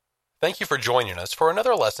Thank you for joining us for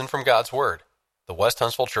another lesson from God's Word. The West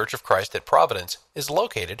Huntsville Church of Christ at Providence is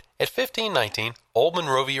located at 1519 Old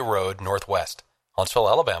Monrovia Road Northwest, Huntsville,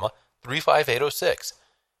 Alabama, 35806.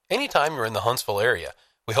 Anytime you're in the Huntsville area,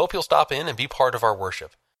 we hope you'll stop in and be part of our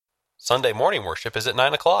worship. Sunday morning worship is at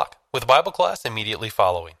 9 o'clock, with Bible class immediately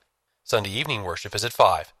following. Sunday evening worship is at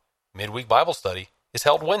 5. Midweek Bible study is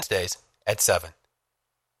held Wednesdays at 7.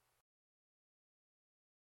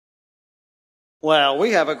 Well,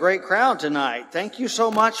 we have a great crowd tonight. Thank you so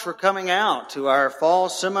much for coming out to our fall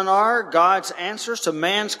seminar, God's Answers to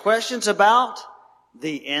Man's Questions about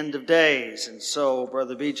the End of Days. And so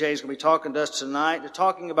Brother BJ is going to be talking to us tonight,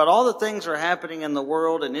 talking about all the things that are happening in the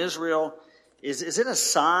world and Israel. Is it a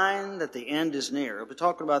sign that the end is near? We'll be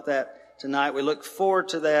talking about that tonight. We look forward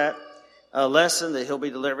to that lesson that he'll be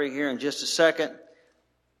delivering here in just a second.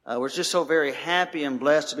 We're just so very happy and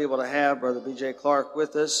blessed to be able to have Brother BJ Clark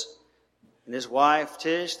with us. And his wife,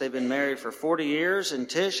 Tish, they've been married for 40 years, and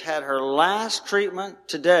Tish had her last treatment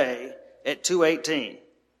today at 2:18.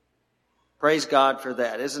 Praise God for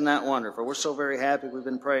that. Isn't that wonderful? We're so very happy. We've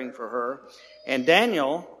been praying for her. And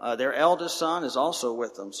Daniel, their eldest son, is also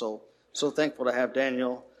with them. So thankful to have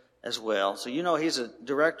Daniel as well. So you know he's a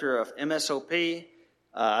director of MSOP.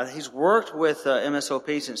 He's worked with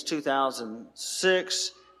MSOP since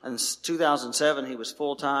 2006. And in 2007 he was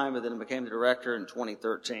full-time, and then became the director in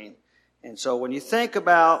 2013. And so when you think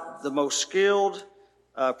about the most skilled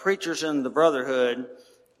preachers in the brotherhood,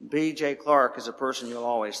 B.J. Clark is a person you'll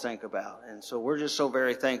always think about. And so we're just so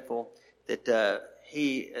very thankful that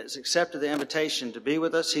he has accepted the invitation to be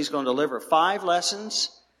with us. He's going to deliver 5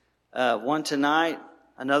 lessons, one tonight,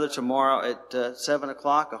 another tomorrow at 7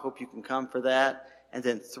 o'clock. I hope you can come for that. And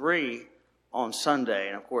then 3 on Sunday.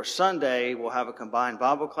 And of course, Sunday we'll have a combined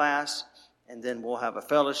Bible class. And then we'll have a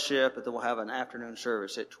fellowship, and then we'll have an afternoon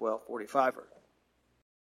service at 12:45.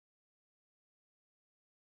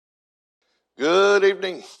 Good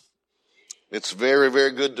evening. It's very,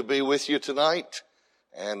 very good to be with you tonight.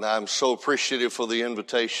 And I'm so appreciative for the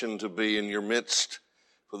invitation to be in your midst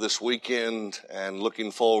for this weekend and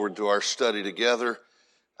looking forward to our study together.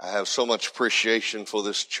 I have so much appreciation for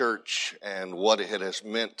this church and what it has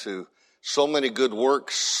meant to so many good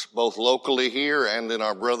works, both locally here and in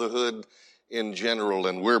our brotherhood in general,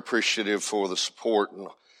 and we're appreciative for the support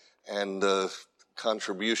and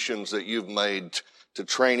contributions that you've made to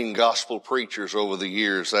training gospel preachers over the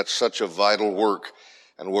years. That's such a vital work,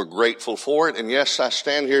 and we're grateful for it. And yes, I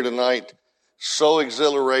stand here tonight so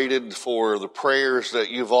exhilarated for the prayers that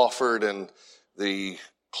you've offered and the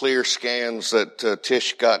clear scans that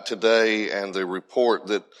Tish got today, and the report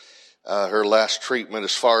that her last treatment,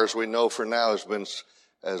 as far as we know for now, has been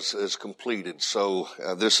as completed. So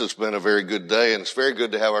this has been a very good day, and it's very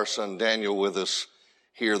good to have our son Daniel with us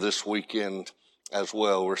here this weekend as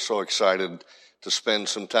well. We're so excited to spend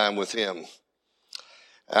some time with him.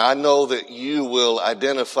 I know that you will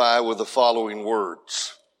identify with the following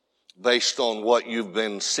words based on what you've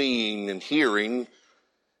been seeing and hearing.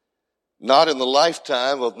 Not in the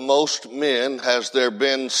lifetime of most men has there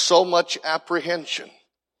been so much apprehension.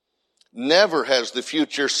 Never has the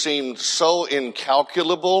future seemed so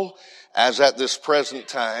incalculable as at this present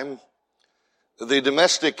time. The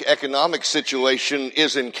domestic economic situation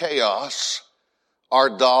is in chaos. Our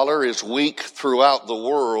dollar is weak throughout the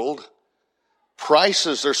world.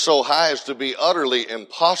 Prices are so high as to be utterly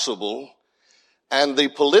impossible. And the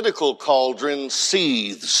political cauldron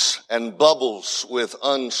seethes and bubbles with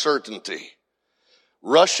uncertainty.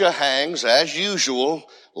 Russia hangs, as usual,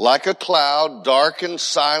 like a cloud, dark and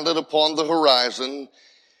silent upon the horizon.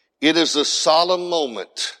 It is a solemn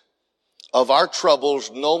moment. Of our troubles,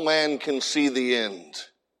 no man can see the end.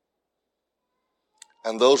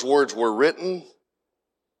 And those words were written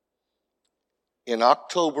in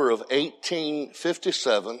October of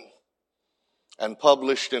 1857 and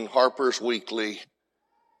published in Harper's Weekly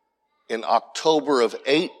in October of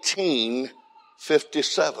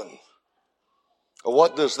 1857.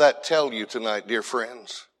 What does that tell you tonight, dear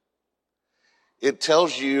friends? It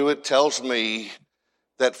tells me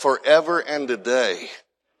that forever and a day,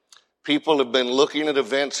 people have been looking at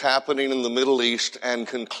events happening in the Middle East and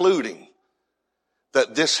concluding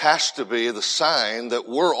that this has to be the sign that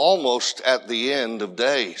we're almost at the end of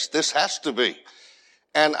days. This has to be.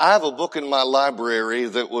 And I have a book in my library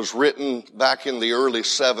that was written back in the early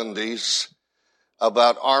 70s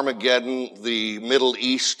about Armageddon, the Middle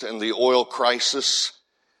East, and the oil crisis.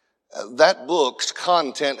 That book's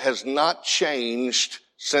content has not changed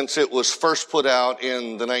since it was first put out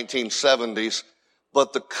in the 1970s,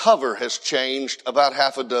 but the cover has changed about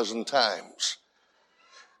half a dozen times.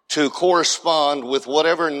 to correspond with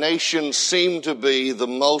whatever nation seemed to be the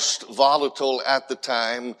most volatile at the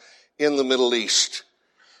time in the Middle East.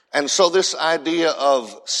 And so this idea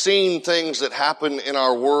of seeing things that happen in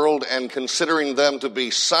our world and considering them to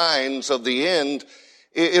be signs of the end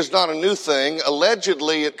is not a new thing.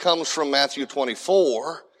 Allegedly, it comes from Matthew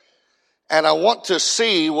 24. And I want to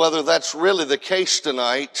see whether that's really the case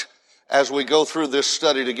tonight as we go through this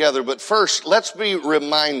study together. But first, let's be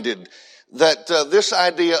reminded that this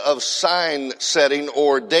idea of sign setting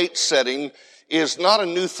or date setting is not a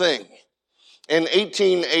new thing. In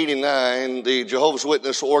 1889, the Jehovah's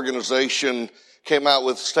Witness organization came out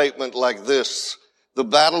with a statement like this: the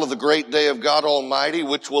battle of the great day of God Almighty,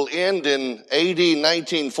 which will end in AD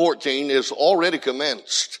 1914, is already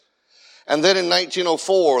commenced. And then in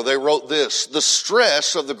 1904, they wrote this: the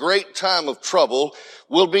stress of the great time of trouble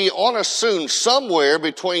will be on us soon, somewhere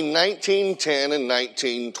between 1910 and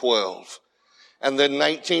 1912. And then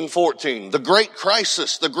 1914, the great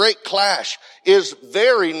crisis, the great clash is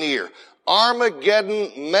very near.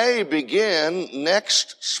 Armageddon may begin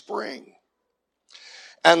next spring.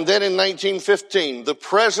 And then in 1915, the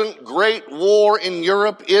present great war in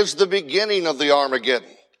Europe is the beginning of the Armageddon.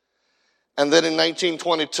 And then in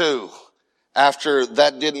 1922, after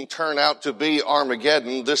that didn't turn out to be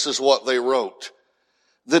Armageddon, this is what they wrote: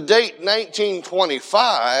 the date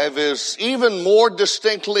 1925 is even more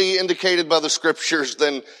distinctly indicated by the scriptures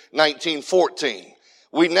than 1914.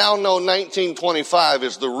 We now know 1925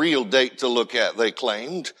 is the real date to look at, they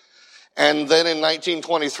claimed. And then in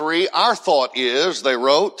 1923, our thought is, they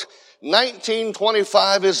wrote,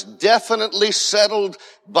 1925 is definitely settled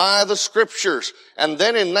by the scriptures. And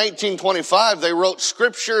then in 1925, they wrote,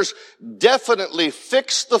 scriptures definitely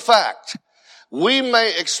fix the fact. We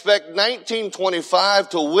may expect 1925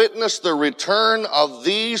 to witness the return of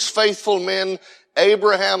these faithful men,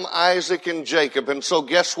 Abraham, Isaac, and Jacob. And so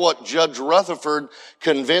guess what Judge Rutherford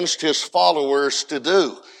convinced his followers to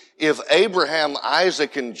do? If Abraham,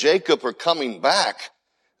 Isaac, and Jacob are coming back,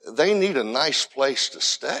 they need a nice place to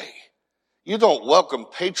stay. You don't welcome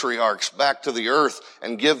patriarchs back to the earth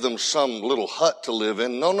and give them some little hut to live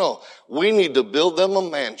in. No. We need to build them a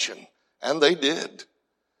mansion. And they did.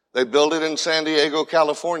 They built it in San Diego,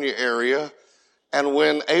 California area. And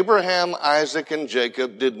when Abraham, Isaac, and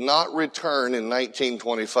Jacob did not return in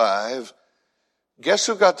 1925, guess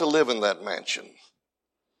who got to live in that mansion?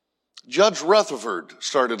 Judge Rutherford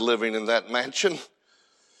started living in that mansion.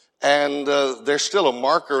 And there's still a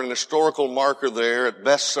marker, an historical marker there at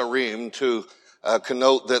Beth Sarim to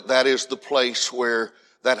connote that that is the place where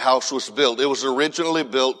that house was built. It was originally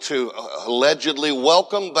built to allegedly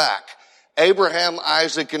welcome back Abraham,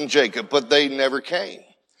 Isaac, and Jacob, but they never came.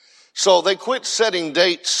 So they quit setting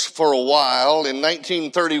dates for a while. In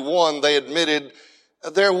 1931, they admitted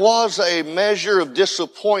there was a measure of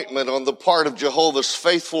disappointment on the part of Jehovah's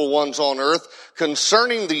faithful ones on earth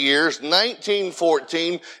concerning the years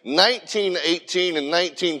 1914, 1918, and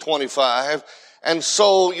 1925. And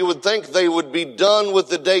so you would think they would be done with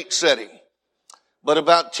the date setting. But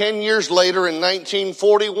about 10 years later in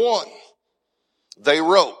 1941, they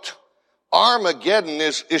wrote, Armageddon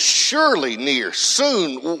is surely near,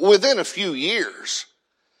 soon, within a few years.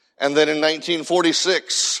 And then in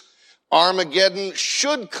 1946, Armageddon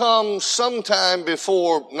should come sometime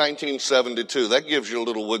before 1972. That gives you a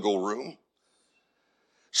little wiggle room.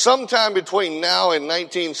 Sometime between now and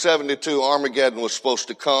 1972, Armageddon was supposed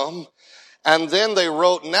to come. And then they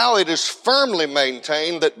wrote, now it is firmly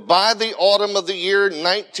maintained that by the autumn of the year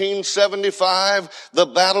 1975, the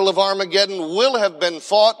Battle of Armageddon will have been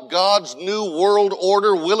fought. God's new world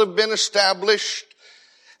order will have been established.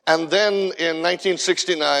 And then in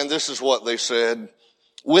 1969, this is what they said.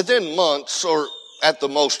 Within months, or at the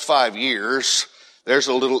most 5 years, there's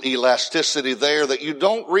a little elasticity there that you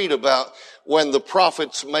don't read about when the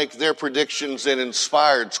prophets make their predictions in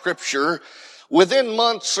inspired scripture. Within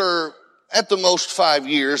months, or at the most 5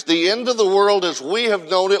 years, the end of the world as we have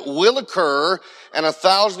known it will occur, and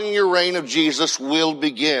 1,000-year reign of Jesus will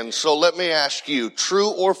begin. So let me ask you, true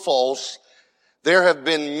or false, there have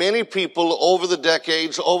been many people over the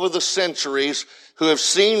decades, over the centuries, who have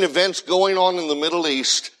seen events going on in the Middle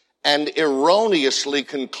East and erroneously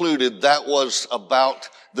concluded that was about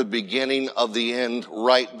the beginning of the end.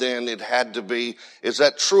 Right then it had to be. Is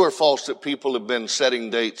that true or false that people have been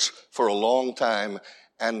setting dates for a long time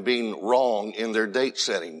and being wrong in their date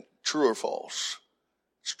setting? True or false?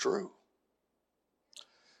 It's true.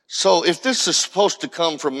 So if this is supposed to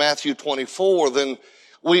come from Matthew 24, then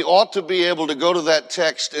we ought to be able to go to that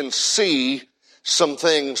text and see some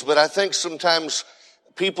things. But I think sometimes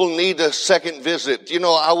people need a second visit. You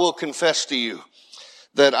know, I will confess to you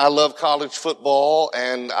that I love college football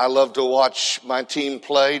and I love to watch my team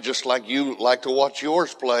play just like you like to watch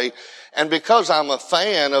yours play. And because I'm a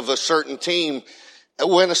fan of a certain team,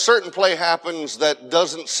 when a certain play happens that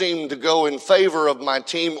doesn't seem to go in favor of my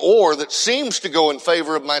team or that seems to go in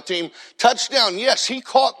favor of my team, touchdown, yes, he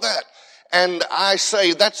caught that. And I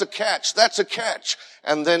say, that's a catch, that's a catch.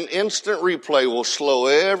 And then instant replay will slow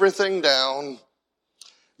everything down,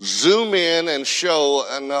 zoom in and show,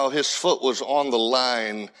 and no, his foot was on the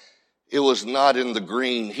line. It was not in the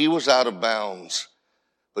green. He was out of bounds.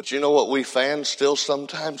 But you know what we fans still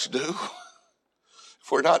sometimes do?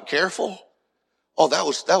 If we're not careful? Oh, that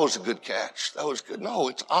was a good catch. That was good. No,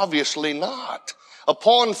 it's obviously not.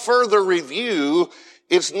 Upon further review,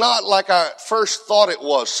 it's not like I first thought it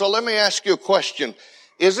was. So let me ask you a question.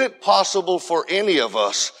 Is it possible for any of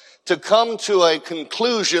us to come to a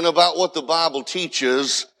conclusion about what the Bible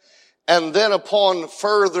teaches, and then upon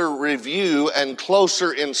further review and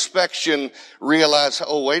closer inspection realize,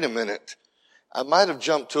 oh, wait a minute, I might have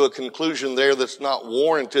jumped to a conclusion there that's not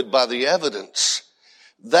warranted by the evidence?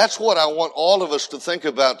 That's what I want all of us to think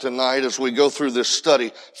about tonight as we go through this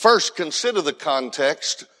study. First, consider the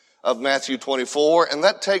context of Matthew 24, and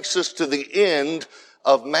that takes us to the end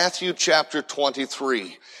of Matthew chapter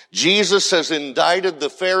 23. Jesus has indicted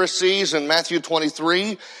the Pharisees in Matthew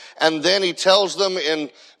 23, and then he tells them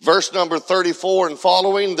in verse number 34 and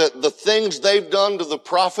following that the things they've done to the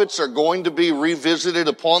prophets are going to be revisited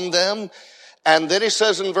upon them. And then he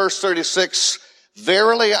says in verse 36,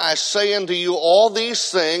 verily I say unto you, all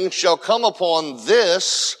these things shall come upon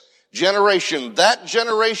this generation, that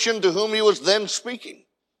generation to whom he was then speaking.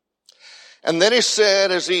 And then he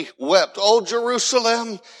said as he wept, O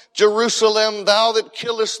Jerusalem, Jerusalem, thou that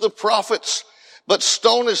killest the prophets, but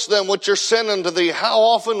stonest them which are sent unto thee, how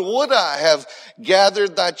often would I have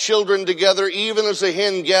gathered thy children together, even as a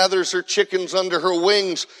hen gathers her chickens under her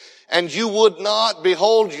wings, and you would not?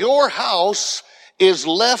 Behold, your house is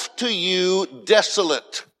left to you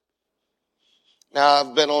desolate. Now,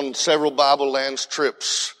 I've been on several Bible Lands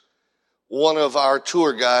trips. One of our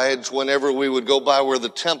tour guides, whenever we would go by where the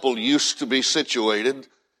temple used to be situated,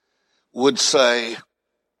 would say,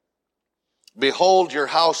 behold, your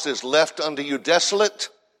house is left unto you desolate.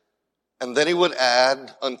 And then he would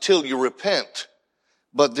add, until you repent.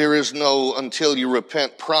 But there is no until you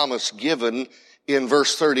repent promise given in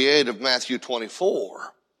verse 38 of Matthew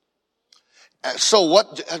 24. So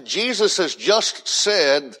what Jesus has just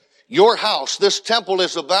said, your house, this temple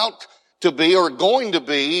is about to be or going to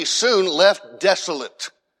be soon left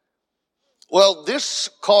desolate. Well,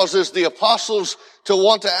 this causes the apostles to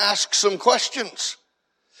want to ask some questions.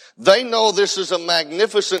 They know this is a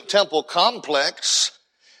magnificent temple complex,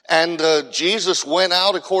 and Jesus went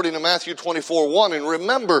out according to Matthew 24:1. And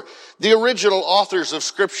remember, the original authors of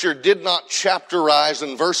Scripture did not chapterize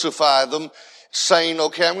and versify them, saying,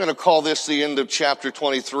 okay, I'm going to call this the end of chapter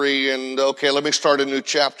 23, and okay, let me start a new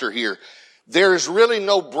chapter here. There is really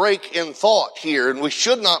no break in thought here, and we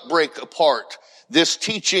should not break apart this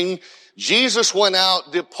teaching. Jesus went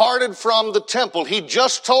out, departed from the temple. He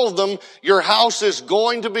just told them, your house is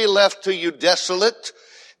going to be left to you desolate.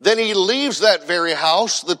 Then he leaves that very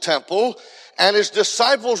house, the temple, and his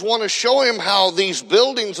disciples want to show him how these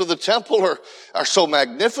buildings of the temple are so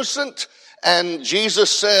magnificent. And Jesus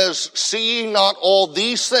says, see ye not all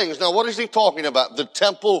these things? Now, what is he talking about? The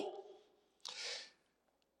temple.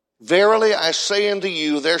 Verily I say unto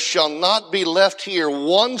you, there shall not be left here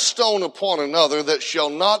one stone upon another that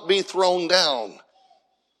shall not be thrown down.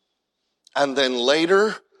 And then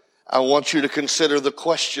later, I want you to consider the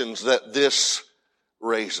questions that this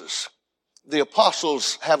raises. The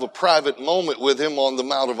apostles have a private moment with him on the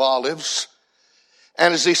Mount of Olives.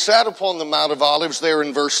 And as he sat upon the Mount of Olives there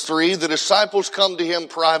in verse 3, the disciples come to him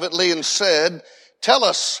privately and said, tell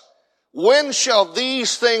us, when shall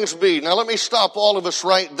these things be? Now let me stop all of us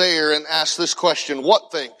right there and ask this question.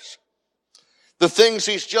 What things? The things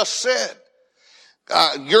he's just said.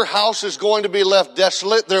 Your house is going to be left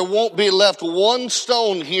desolate. There won't be left one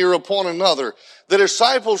stone here upon another. The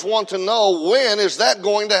disciples want to know, when is that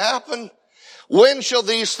going to happen? When shall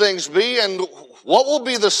these things be? And what will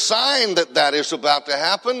be the sign that that is about to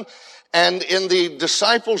happen? And in the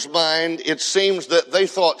disciples' mind, it seems that they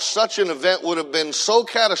thought such an event would have been so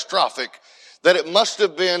catastrophic that it must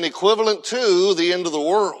have been equivalent to the end of the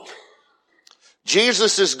world.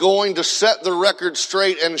 Jesus is going to set the record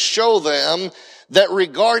straight and show them that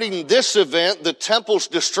regarding this event, the temple's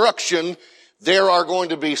destruction, there are going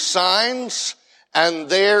to be signs and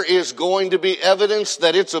there is going to be evidence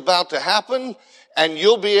that it's about to happen. And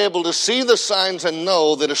you'll be able to see the signs and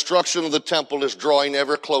know the destruction of the temple is drawing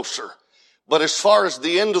ever closer. But as far as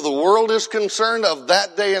the end of the world is concerned, of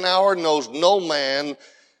that day and hour knows no man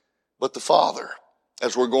but the Father,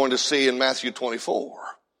 as we're going to see in Matthew 24.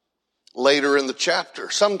 Later in the chapter.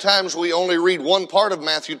 Sometimes we only read one part of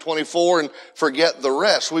Matthew 24 and forget the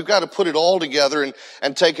rest. We've got to put it all together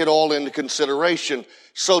and take it all into consideration.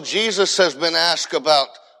 So Jesus has been asked about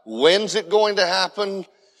when's it going to happen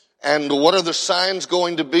and what are the signs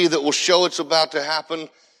going to be that will show it's about to happen,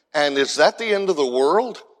 and is that the end of the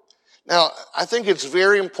world? Now, I think it's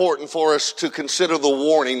very important for us to consider the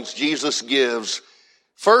warnings Jesus gives.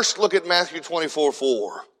 First, look at Matthew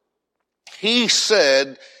 24:4. He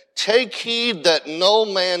said, "Take heed that no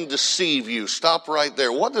man deceive you." Stop right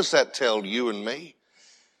there. What does that tell you and me?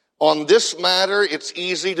 On this matter, it's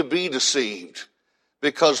easy to be deceived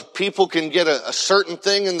because people can get a certain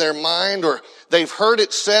thing in their mind, or they've heard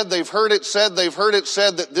it said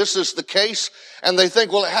that this is the case, and they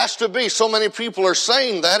think, well, it has to be. So many people are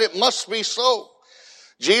saying that, it must be so.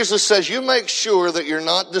 Jesus says, you make sure that you're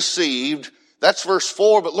not deceived. That's verse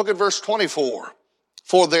 4, but look at verse 24.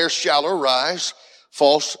 "For there shall arise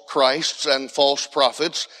false Christs and false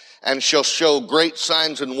prophets, and shall show great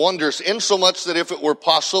signs and wonders, insomuch that if it were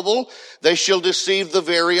possible, they shall deceive the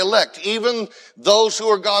very elect." Even those who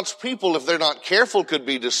are God's people, if they're not careful, could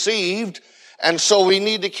be deceived. And so we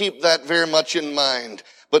need to keep that very much in mind.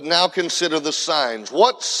 But now consider the signs.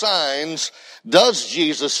 What signs does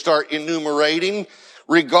Jesus start enumerating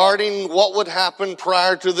regarding what would happen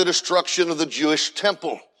prior to the destruction of the Jewish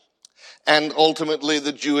temple and ultimately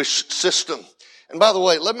the Jewish system? And by the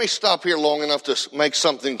way, let me stop here long enough to make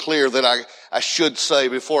something clear that I should say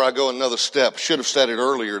before I go another step. Should have said it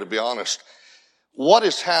earlier, to be honest. What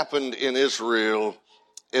has happened in Israel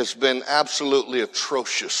has been absolutely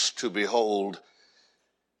atrocious to behold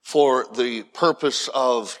for the purpose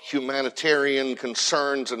of humanitarian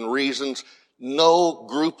concerns and reasons. No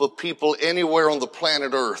group of people anywhere on the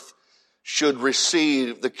planet Earth should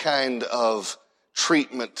receive the kind of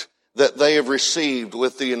treatment that they have received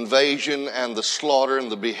with the invasion and the slaughter and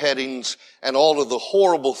the beheadings and all of the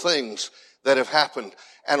horrible things that have happened.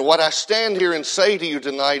 And what I stand here and say to you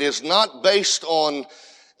tonight is not based on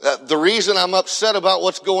the reason I'm upset about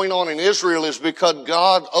what's going on in Israel is because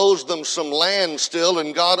God owes them some land still,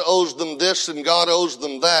 and God owes them this and God owes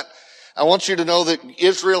them that. I want you to know that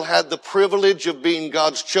Israel had the privilege of being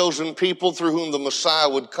God's chosen people through whom the Messiah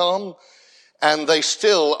would come. And they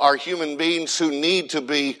still are human beings who need to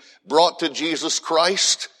be brought to Jesus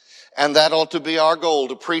Christ. And that ought to be our goal,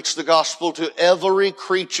 to preach the gospel to every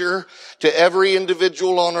creature, to every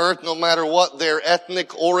individual on earth, no matter what their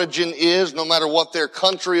ethnic origin is, no matter what their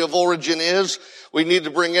country of origin is. We need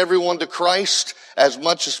to bring everyone to Christ as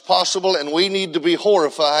much as possible, and we need to be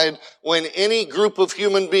horrified when any group of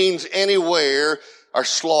human beings anywhere are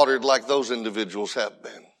slaughtered like those individuals have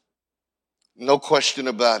been. No question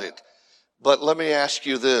about it. But let me ask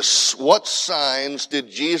you this. What signs did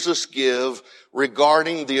Jesus give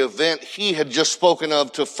regarding the event he had just spoken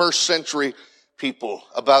of to first century people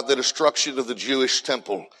about the destruction of the Jewish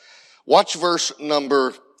temple? Watch verse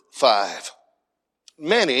number 5.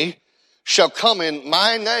 "Many shall come in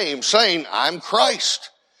my name, saying, I'm Christ.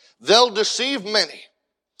 They'll deceive many."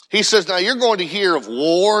 He says, now you're going to hear of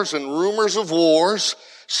wars and rumors of wars.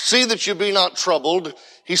 See that you be not troubled.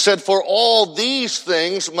 He said, for all these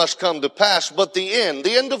things must come to pass, but the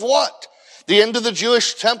end of what? The end of the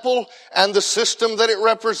Jewish temple and the system that it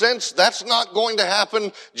represents, that's not going to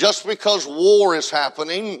happen just because war is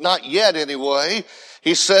happening, not yet anyway.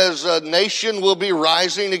 He says, nation will be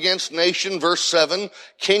rising against nation, verse 7,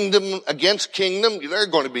 kingdom against kingdom. There are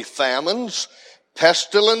going to be famines,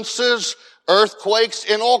 pestilences, earthquakes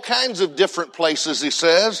in all kinds of different places, he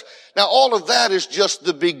says. Now, all of that is just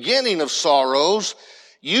the beginning of sorrows.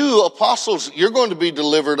 You apostles, you're going to be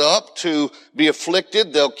delivered up to be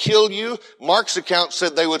afflicted. They'll kill you. Mark's account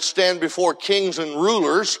said they would stand before kings and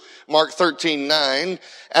rulers, Mark 13:9.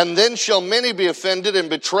 And then shall many be offended and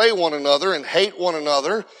betray one another and hate one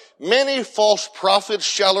another. Many false prophets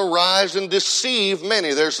shall arise and deceive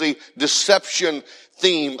many. There's the deception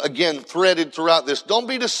theme again threaded throughout this. Don't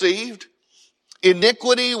be deceived.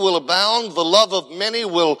 Iniquity will abound, the love of many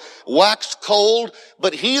will wax cold,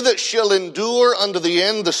 but he that shall endure unto the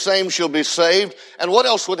end, the same shall be saved. And what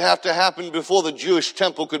else would have to happen before the Jewish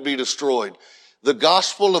temple could be destroyed? The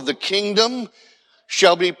gospel of the kingdom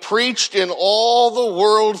shall be preached in all the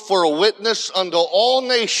world for a witness unto all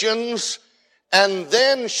nations, and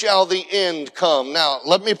then shall the end come. Now,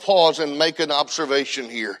 let me pause and make an observation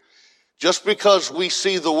here. Just because we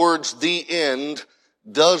see the words the end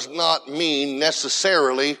does not mean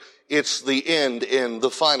necessarily it's the end, the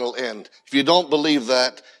final end. If you don't believe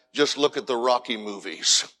that, just look at the Rocky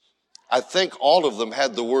movies. I think all of them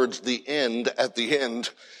had the words "the end" at the end,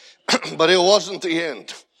 but it wasn't the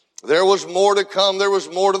end. There was more to come. There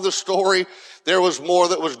was more to the story. There was more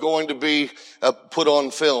that was going to be put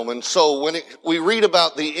on film. And so when we read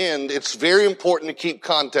about the end, it's very important to keep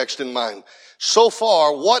context in mind. So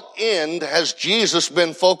far, what end has Jesus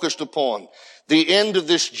been focused upon? The end of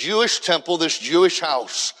this Jewish temple, this Jewish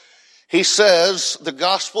house. He says the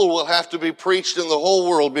gospel will have to be preached in the whole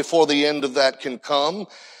world before the end of that can come.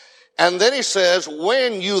 And then he says,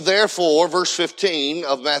 when you therefore, verse 15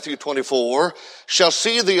 of Matthew 24, shall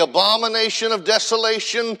see the abomination of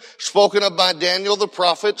desolation spoken of by Daniel the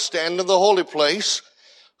prophet stand in the holy place,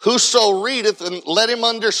 whoso readeth, and let him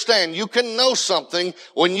understand. You can know something.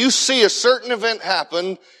 When you see a certain event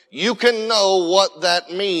happen, you can know what that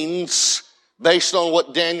means based on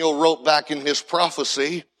what Daniel wrote back in his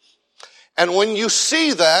prophecy. And when you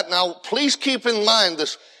see that, now please keep in mind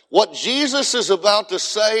this, what Jesus is about to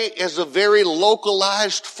say is a very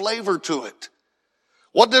localized flavor to it.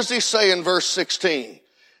 What does he say in verse 16?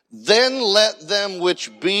 Then let them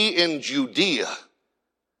which be in Judea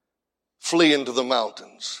flee into the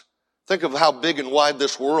mountains. Think of how big and wide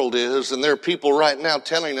this world is, and there are people right now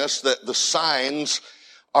telling us that the signs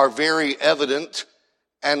are very evident,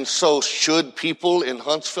 and so should people in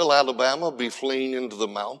Huntsville, Alabama be fleeing into the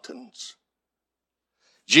mountains?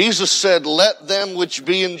 Jesus said, let them which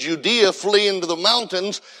be in Judea flee into the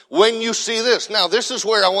mountains when you see this. Now, this is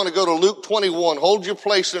where I want to go to Luke 21. Hold your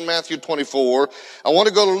place in Matthew 24. I want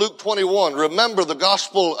to go to Luke 21. Remember, the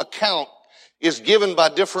gospel account is given by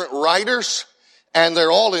different writers, and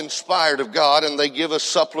they're all inspired of God, and they give us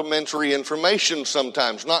supplementary information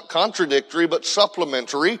sometimes. Not contradictory, but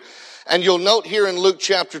supplementary. And you'll note here in Luke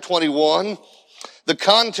chapter 21, the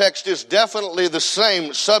context is definitely the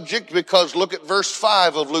same subject, because look at verse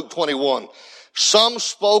 5 of Luke 21. Some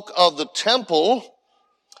spoke of the temple,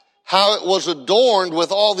 how it was adorned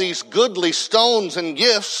with all these goodly stones and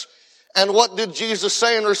gifts. And what did Jesus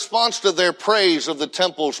say in response to their praise of the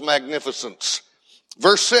temple's magnificence?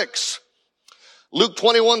 Verse 6, Luke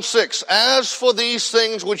 21:6. As for these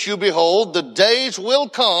things which you behold, the days will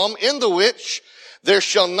come in the which there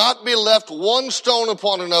shall not be left one stone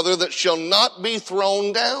upon another that shall not be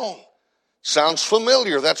thrown down. Sounds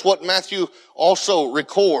familiar. That's what Matthew also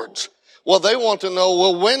records. Well, they want to know,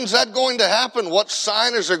 well, when's that going to happen? What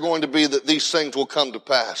sign is there going to be that these things will come to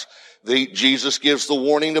pass? Jesus gives the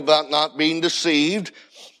warning about not being deceived.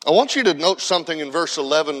 I want you to note something in verse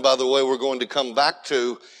 11, by the way, we're going to come back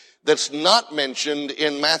to, that's not mentioned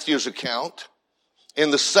in Matthew's account,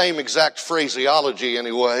 in the same exact phraseology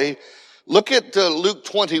anyway. Look at Luke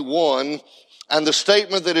 21 and the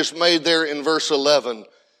statement that is made there in verse 11.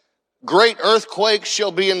 Great earthquakes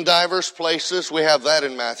shall be in divers places. We have that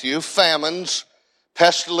in Matthew. Famines,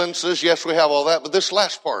 pestilences. Yes, we have all that. But this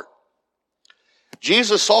last part.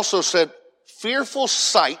 Jesus also said, fearful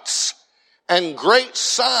sights and great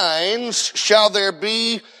signs shall there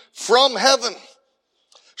be from heaven.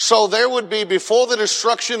 So there would be, before the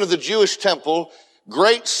destruction of the Jewish temple,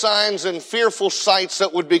 great signs and fearful sights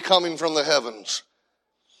that would be coming from the heavens.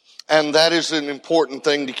 And that is an important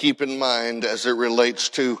thing to keep in mind as it relates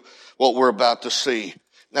to what we're about to see.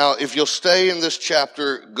 Now, if you'll stay in this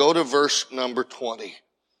chapter, go to verse number 20.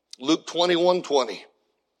 Luke 21:20.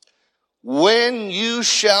 When you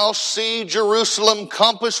shall see Jerusalem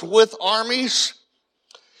compassed with armies,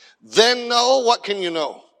 then know, what can you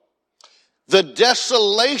know? The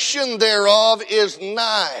desolation thereof is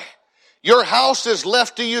nigh. Your house is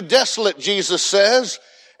left to you desolate, Jesus says.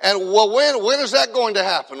 And well, when is that going to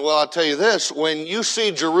happen? Well, I'll tell you this. When you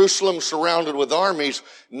see Jerusalem surrounded with armies,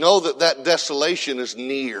 know that that desolation is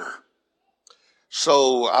near.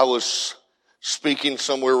 So I was speaking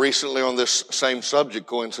somewhere recently on this same subject,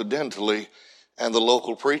 coincidentally, and the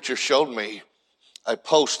local preacher showed me a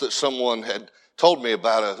post that someone had told me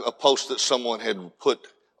about, a post that someone had put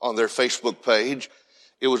on their Facebook page.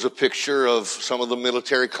 It was a picture of some of the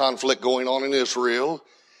military conflict going on in Israel,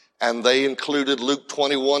 and they included Luke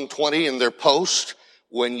 21:20 in their post.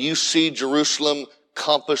 When you see Jerusalem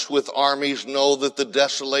compassed with armies, know that the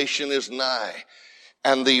desolation is nigh.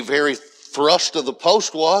 And the very thrust of the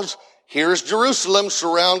post was, here's Jerusalem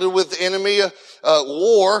surrounded with enemy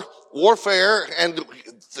warfare, and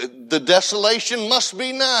the desolation must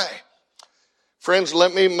be nigh. Friends,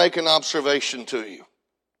 let me make an observation to you.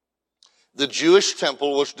 The Jewish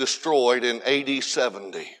temple was destroyed in AD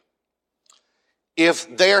 70.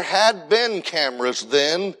 If there had been cameras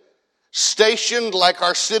then, stationed like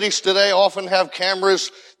our cities today often have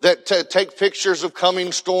cameras that take pictures of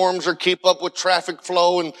coming storms or keep up with traffic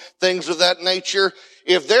flow and things of that nature.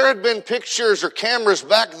 If there had been pictures or cameras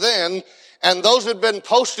back then, and those had been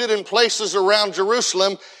posted in places around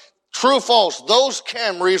Jerusalem. True or false, those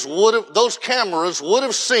cameras would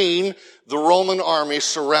have seen the Roman army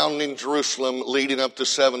surrounding Jerusalem leading up to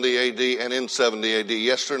 70 AD and in 70 AD.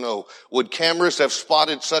 Yes or no? Would cameras have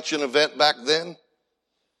spotted such an event back then?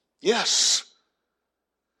 Yes.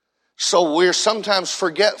 So we're sometimes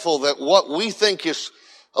forgetful that what we think is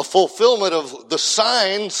a fulfillment of the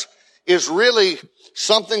signs is really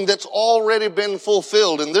something that's already been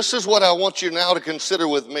fulfilled. And this is what I want you now to consider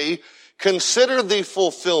with me. Consider the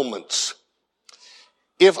fulfillments.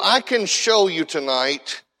 If I can show you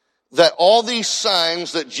tonight that all these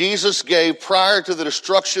signs that Jesus gave prior to the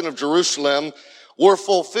destruction of Jerusalem were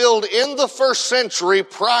fulfilled in the first century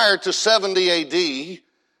prior to 70 AD,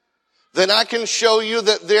 then I can show you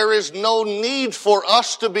that there is no need for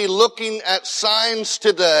us to be looking at signs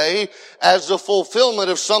today as the fulfillment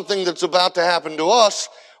of something that's about to happen to us,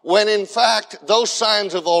 when in fact those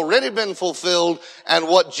signs have already been fulfilled, and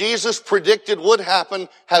what Jesus predicted would happen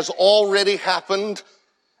has already happened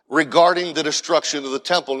regarding the destruction of the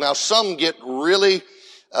temple. Now some get really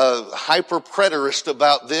hyper-preterist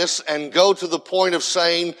about this and go to the point of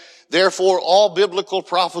saying, therefore all biblical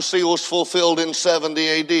prophecy was fulfilled in 70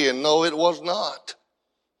 AD. And no, it was not.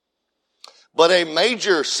 But a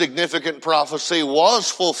major significant prophecy was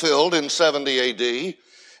fulfilled in 70 AD,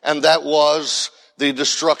 and that was the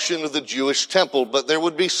destruction of the Jewish temple. But there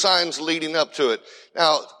would be signs leading up to it.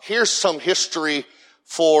 Now, here's some history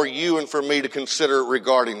for you and for me to consider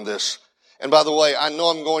regarding this. And by the way, I know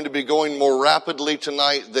I'm going to be going more rapidly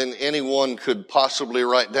tonight than anyone could possibly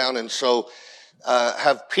write down, and so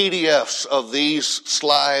have PDFs of these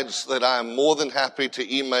slides that I'm more than happy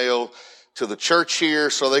to email to the church here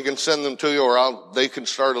so they can send them to you, or they can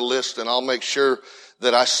start a list, and I'll make sure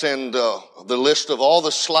that I send the list of all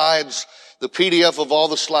the slides, the PDF of all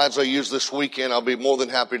the slides I use this weekend. I'll be more than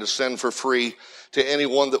happy to send for free to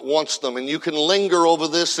anyone that wants them. And you can linger over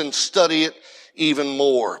this and study it even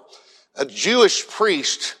more. A Jewish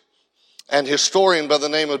priest and historian by the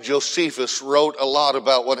name of Josephus wrote a lot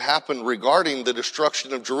about what happened regarding the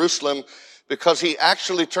destruction of Jerusalem, because he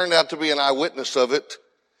actually turned out to be an eyewitness of it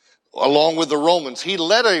along with the Romans. He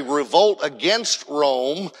led a revolt against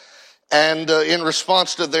Rome, and in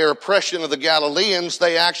response to their oppression of the Galileans,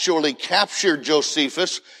 they actually captured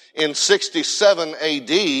Josephus in 67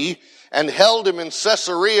 AD and held him in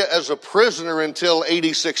Caesarea as a prisoner until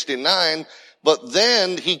AD 69. But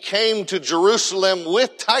then he came to Jerusalem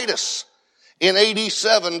with Titus in AD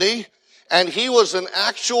 70, and he was an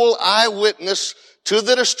actual eyewitness to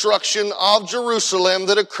the destruction of Jerusalem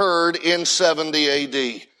that occurred in 70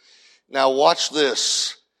 AD. Now watch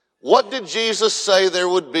this. What did Jesus say there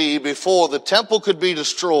would be before the temple could be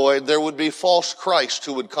destroyed? There would be false Christ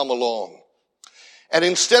who would come along. And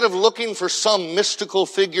instead of looking for some mystical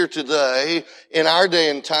figure today in our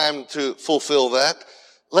day and time to fulfill that,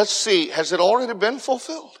 let's see, has it already been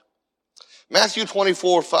fulfilled? Matthew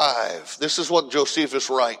 24:5. This is what Josephus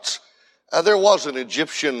writes. There was an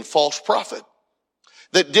Egyptian false prophet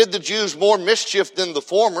that did the Jews more mischief than the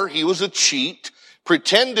former. He was a cheat,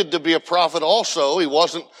 pretended to be a prophet also. He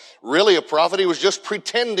wasn't really a prophet. He was just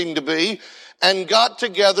pretending to be, and got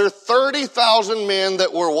together 30,000 men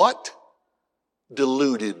that were what?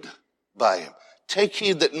 Deluded by him. Take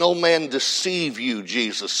heed that no man deceive you,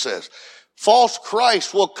 Jesus says. False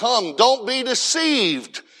Christ will come. Don't be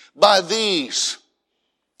deceived by these.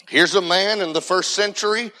 Here's a man in the first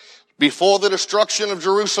century, before the destruction of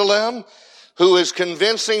Jerusalem, who is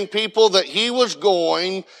convincing people that he was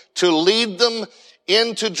going to lead them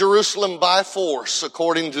into Jerusalem by force,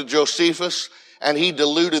 according to Josephus, and he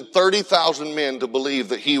deluded 30,000 men to believe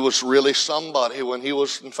that he was really somebody when he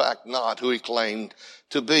was in fact not who he claimed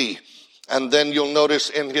to be. And then you'll notice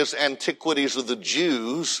in his Antiquities of the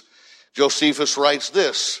Jews, Josephus writes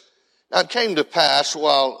this. Now it came to pass,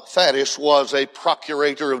 while Thaddeus was a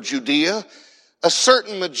procurator of Judea, a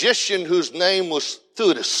certain magician whose name was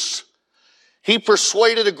Theudas. He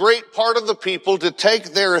persuaded a great part of the people to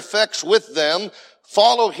take their effects with them,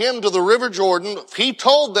 follow him to the river Jordan. He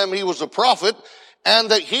told them he was a prophet,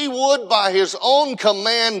 and that he would by his own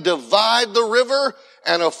command divide the river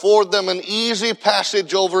and afford them an easy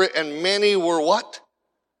passage over it. And many were what?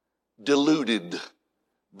 Deluded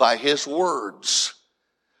by his words.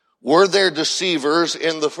 Were there deceivers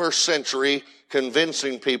in the first century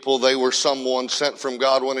convincing people they were someone sent from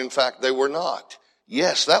God when in fact they were not?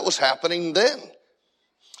 Yes, that was happening then.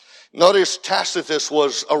 Notice Tacitus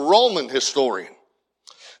was a Roman historian.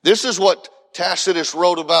 This is what Tacitus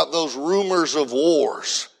wrote about those rumors of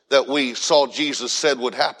wars that we saw Jesus said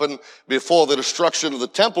would happen before the destruction of the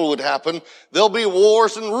temple would happen. There'll be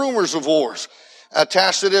wars and rumors of wars.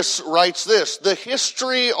 Tacitus writes this, the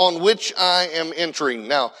history on which I am entering.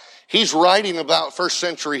 Now, he's writing about first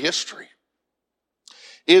century history.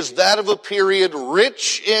 Is that of a period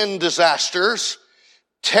rich in disasters,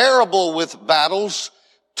 terrible with battles,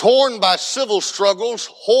 torn by civil struggles,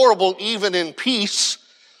 horrible even in peace.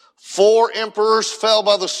 4 emperors fell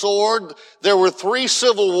by the sword. There were 3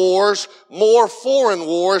 civil wars, more foreign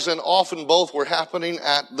wars, and often both were happening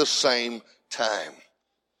at the same time.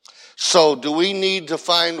 So do we need to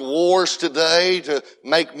find wars today to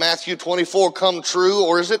make Matthew 24 come true,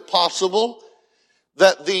 or is it possible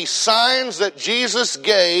that the signs that Jesus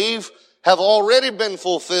gave have already been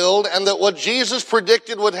fulfilled, and that what Jesus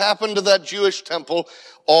predicted would happen to that Jewish temple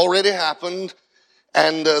already happened,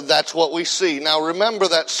 and that's what we see. Now remember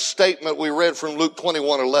that statement we read from Luke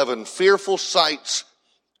 21:11, fearful sights,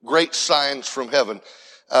 great signs from heaven.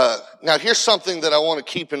 Now here's something that I want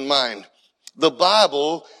to keep in mind. The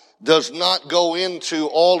Bible does not go into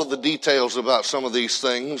all of the details about some of these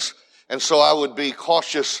things, and so I would be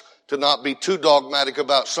cautious to not be too dogmatic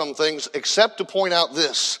about some things, except to point out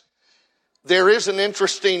this. There is an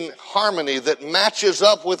interesting harmony that matches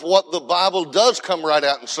up with what the Bible does come right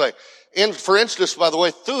out and say. For instance, by the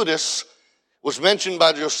way, Theudas was mentioned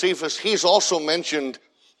by Josephus. He's also mentioned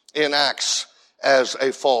in Acts as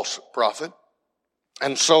a false prophet.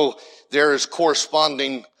 And so there is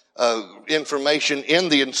corresponding information in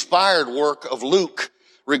the inspired work of Luke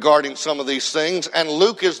regarding some of these things. And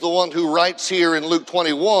Luke is the one who writes here in Luke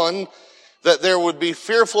 21 that there would be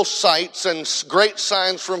fearful sights and great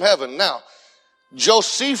signs from heaven. Now,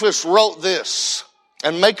 Josephus wrote this,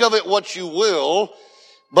 and make of it what you will,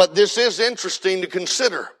 but this is interesting to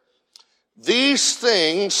consider. These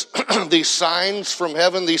things, these signs from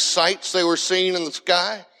heaven, these sights they were seeing in the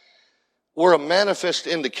sky, were a manifest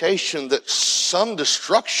indication that some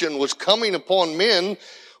destruction was coming upon men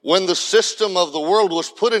when the system of the world was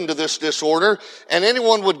put into this disorder, and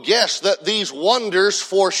anyone would guess that these wonders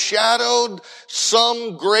foreshadowed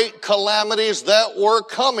some great calamities that were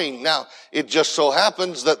coming. Now, it just so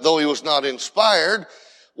happens that though he was not inspired,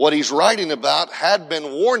 what he's writing about had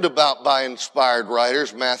been warned about by inspired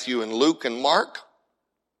writers, Matthew and Luke and Mark.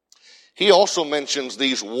 He also mentions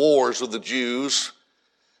these wars of the Jews.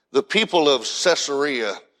 The people of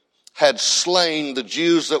Caesarea had slain the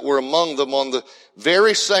Jews that were among them on the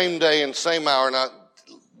very same day and same hour. Now,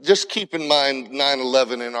 just keep in mind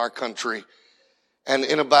 9/11 in our country. And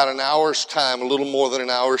in about an hour's time, a little more than an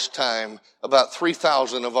hour's time, about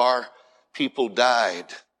 3,000 of our people died.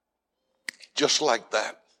 Just like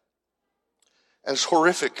that. And it's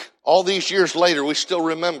horrific. All these years later, we still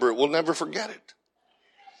remember it. We'll never forget it.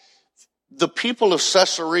 The people of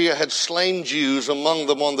Caesarea had slain Jews among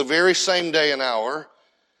them on the very same day and hour.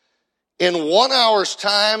 In 1 hour's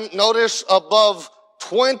time, notice above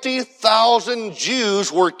 20,000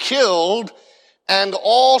 Jews were killed, and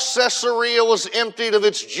all Caesarea was emptied of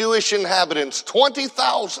its Jewish inhabitants.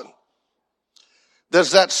 20,000.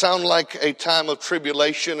 Does that sound like a time of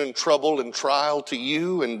tribulation and trouble and trial to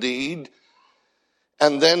you? Indeed.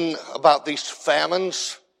 And then about these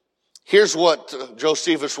famines, here's what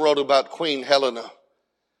Josephus wrote about Queen Helena.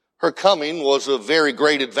 Her coming was a very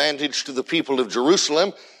great advantage to the people of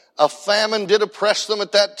Jerusalem. A famine did oppress them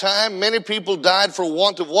at that time. Many people died for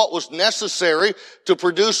want of what was necessary to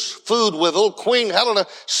produce food withal. Queen Helena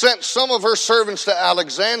sent some of her servants to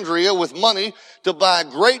Alexandria with money to buy a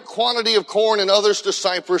great quantity of corn and others to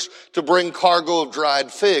Cyprus to bring cargo of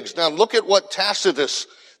dried figs. Now look at what Tacitus,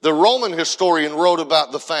 the Roman historian, wrote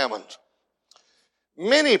about the famine.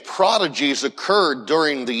 Many prodigies occurred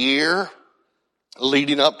during the year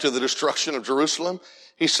leading up to the destruction of Jerusalem.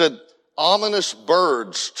 He said, ominous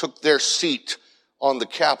birds took their seat on the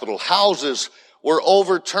Capitol. Houses were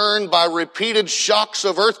overturned by repeated shocks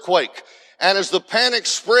of earthquake. And as the panic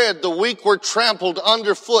spread, the weak were trampled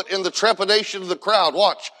underfoot in the trepidation of the crowd.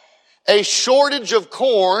 Watch. A shortage of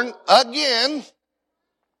corn, again,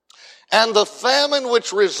 and the famine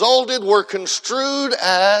which resulted were construed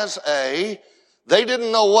as they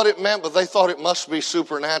didn't know what it meant, but they thought it must be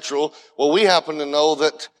supernatural. Well, we happen to know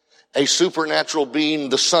that a supernatural being,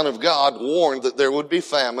 the Son of God, warned that there would be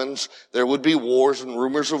famines, there would be wars and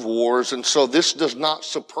rumors of wars, and so this does not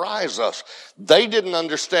surprise us. They didn't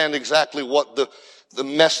understand exactly what the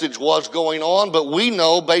message was going on, but we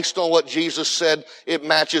know, based on what Jesus said, it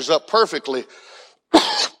matches up perfectly.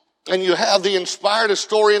 And you have the inspired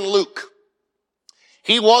historian Luke.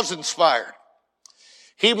 He was inspired.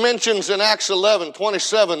 He mentions in Acts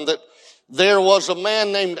 11:27 that there was a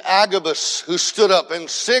man named Agabus who stood up and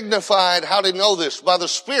signified, how to know this, by the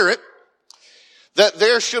Spirit, that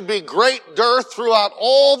there should be great dearth throughout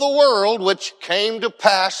all the world, which came to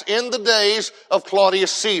pass in the days of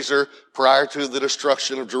Claudius Caesar, prior to the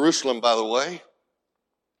destruction of Jerusalem, by the way.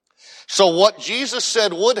 So what Jesus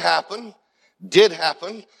said would happen, did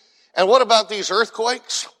happen. And what about these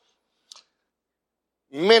earthquakes?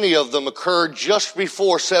 Many of them occurred just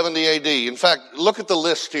before 70 AD. In fact, look at the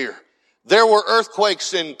list here. There were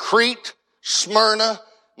earthquakes in Crete, Smyrna,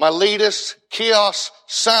 Miletus, Chios,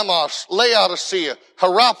 Samos, Laodicea,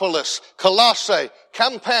 Hierapolis, Colossae,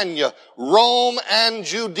 Campania, Rome, and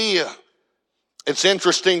Judea. It's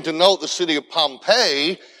interesting to note the city of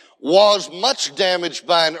Pompeii was much damaged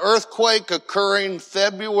by an earthquake occurring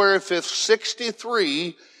February 5th,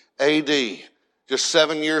 63 AD. Just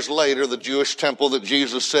 7 years later, the Jewish temple that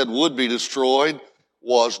Jesus said would be destroyed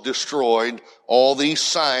was destroyed. All these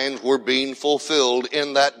signs were being fulfilled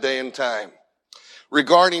in that day and time.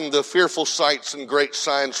 Regarding the fearful sights and great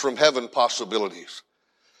signs from heaven possibilities,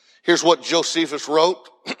 here's what Josephus wrote.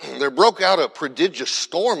 There broke out a prodigious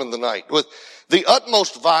storm in the night with the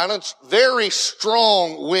utmost violence, very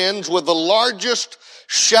strong winds with the largest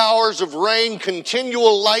showers of rain,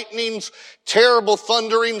 continual lightnings, terrible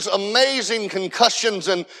thunderings, amazing concussions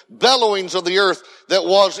and bellowings of the earth that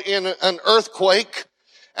was in an earthquake.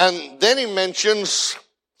 And then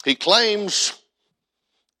he claims,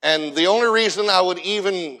 and the only reason I would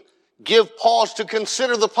even give pause to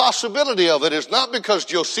consider the possibility of it is not because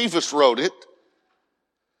Josephus wrote it,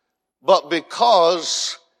 but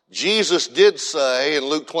because Jesus did say in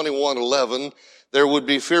Luke 21:11, there would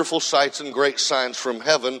be fearful sights and great signs from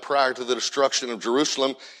heaven prior to the destruction of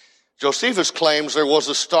Jerusalem. Josephus claims there was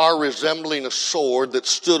a star resembling a sword that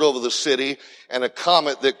stood over the city and a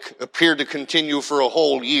comet that appeared to continue for a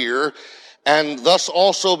whole year. And thus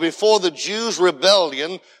also before the Jews'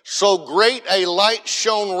 rebellion, so great a light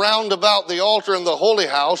shone round about the altar in the holy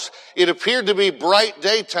house, it appeared to be bright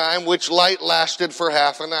daytime, which light lasted for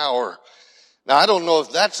half an hour. Now, I don't know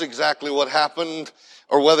if that's exactly what happened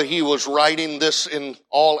or whether he was writing this in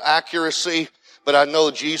all accuracy, but I know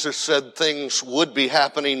Jesus said things would be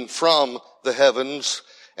happening from the heavens,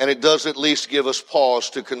 and it does at least give us pause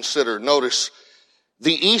to consider. Notice,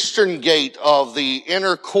 the eastern gate of the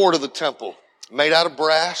inner court of the temple, made out of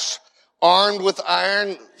brass, armed with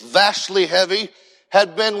iron, vastly heavy,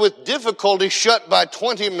 had been with difficulty shut by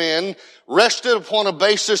 20 men, rested upon a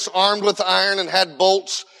basis armed with iron and had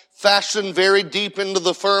bolts fastened very deep into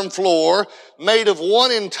the firm floor, made of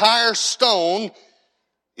one entire stone.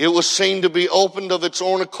 It was seen to be opened of its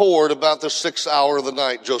own accord about the 6th hour of the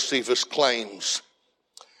night, Josephus claims.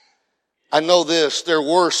 I know this, there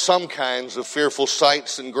were some kinds of fearful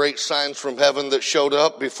sights and great signs from heaven that showed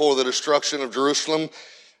up before the destruction of Jerusalem.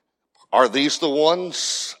 Are these the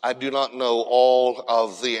ones? I do not know all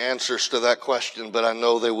of the answers to that question, but I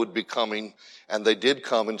know they would be coming, and they did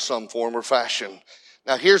come in some form or fashion.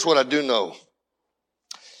 Now here's what I do know.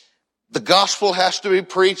 The gospel has to be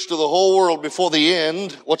preached to the whole world before the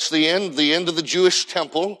end. What's the end? The end of the Jewish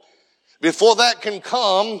temple. Before that can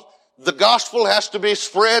come, the gospel has to be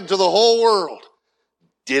spread to the whole world.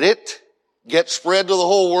 Did it get spread to the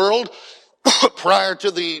whole world prior to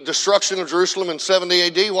the destruction of Jerusalem in 70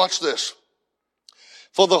 AD? Watch this.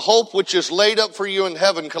 For the hope which is laid up for you in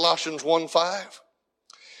heaven, Colossians 1:5,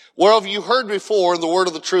 whereof you heard before in the word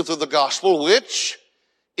of the truth of the gospel, which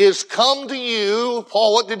is come to you.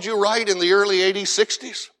 Paul, what did you write in the early 80s,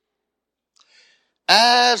 60s?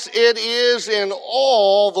 As it is in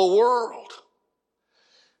all the world,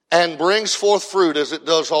 and brings forth fruit as it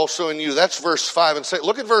does also in you. That's verse 5 and 6.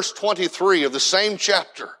 Look at verse 23 of the same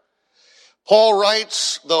chapter. Paul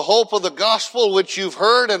writes, the hope of the gospel which you've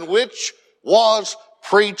heard and which was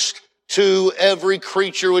preached to every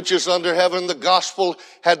creature which is under heaven. The gospel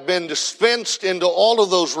had been dispensed into all of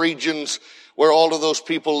those regions where all of those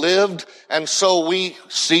people lived. And so we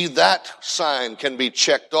see that sign can be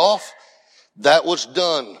checked off. That was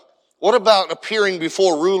done. What about appearing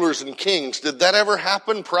before rulers and kings? Did that ever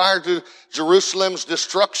happen prior to Jerusalem's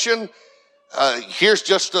destruction? Here's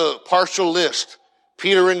just a partial list.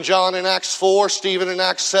 Peter and John in Acts 4, Stephen in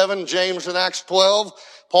Acts 7, James in Acts 12,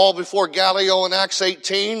 Paul before Gallio in Acts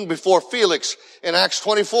 18, before Felix in Acts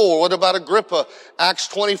 24. What about Agrippa? Acts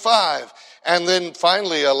 25. And then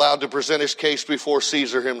finally allowed to present his case before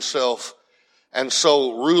Caesar himself. And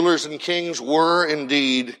so rulers and kings were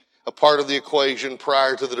indeed a part of the equation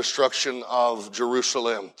prior to the destruction of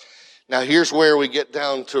Jerusalem. Now here's where we get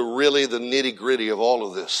down to really the nitty-gritty of all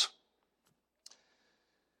of this.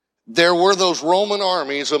 There were those Roman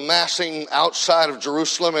armies amassing outside of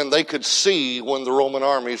Jerusalem, and they could see when the Roman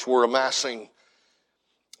armies were amassing.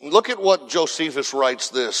 Look at what Josephus writes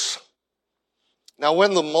this. Now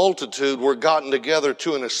when the multitude were gotten together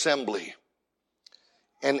to an assembly,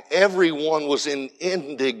 and everyone was in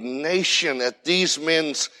indignation at these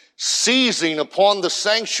men's seizing upon the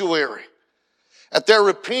sanctuary, at their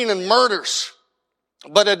rapine and murders,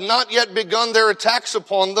 but had not yet begun their attacks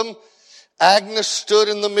upon them, Agnes stood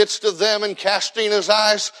in the midst of them, and casting his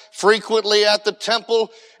eyes frequently at the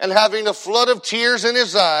temple, and having a flood of tears in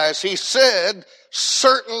his eyes, he said,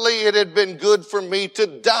 certainly it had been good for me to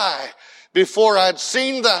die before I'd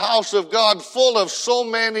seen the house of God full of so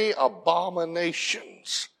many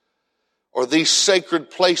abominations, or these sacred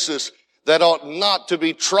places that ought not to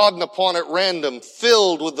be trodden upon at random,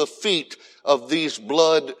 filled with the feet of these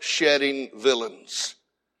blood-shedding villains.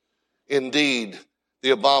 Indeed,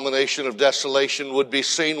 the abomination of desolation would be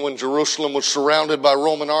seen when Jerusalem was surrounded by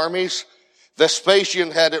Roman armies.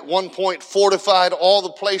 Vespasian had at one point fortified all the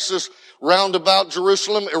places round about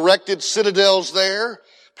Jerusalem, erected citadels there,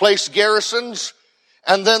 placed garrisons,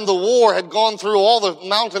 and then the war had gone through all the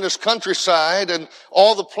mountainous countryside and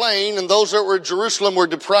all the plain, and those that were in Jerusalem were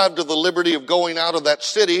deprived of the liberty of going out of that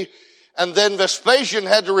city. And then Vespasian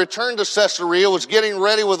had to return to Caesarea, was getting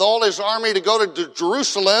ready with all his army to go to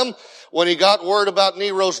Jerusalem when he got word about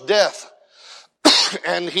Nero's death.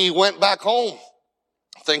 And he went back home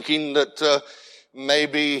thinking that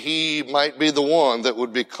maybe he might be the one that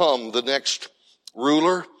would become the next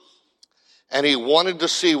ruler. And he wanted to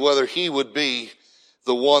see whether he would be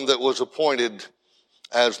the one that was appointed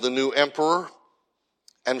as the new emperor.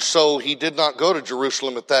 And so he did not go to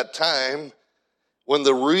Jerusalem at that time. When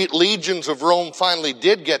the legions of Rome finally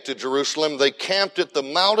did get to Jerusalem, they camped at the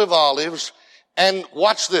Mount of Olives. And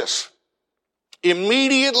watch this.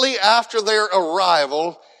 Immediately after their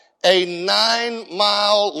arrival, a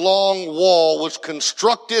 9-mile-long wall was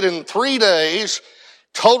constructed in 3 days,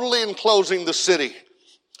 totally enclosing the city.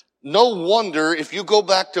 No wonder, if you go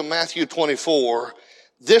back to Matthew 24,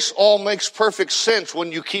 this all makes perfect sense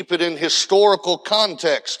when you keep it in historical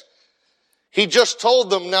context. He just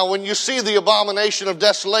told them, now when you see the abomination of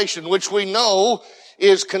desolation, which we know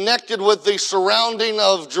is connected with the surrounding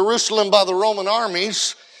of Jerusalem by the Roman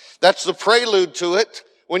armies, that's the prelude to it.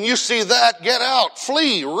 When you see that, get out,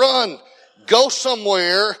 flee, run, go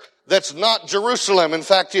somewhere that's not Jerusalem. In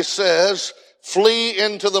fact, he says, flee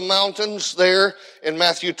into the mountains there in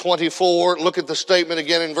Matthew 24. Look at the statement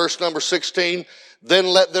again in verse number 16. Then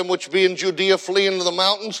let them which be in Judea flee into the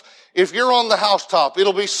mountains. If you're on the housetop,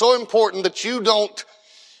 it'll be so important that you don't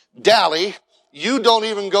dally. You don't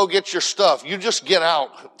even go get your stuff. You just get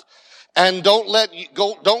out. And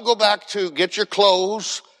don't go back to get your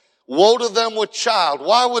clothes. Woe to them with child.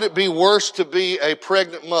 Why would it be worse to be a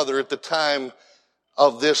pregnant mother at the time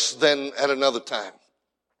of this than at another time?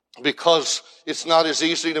 Because it's not as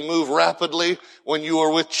easy to move rapidly when you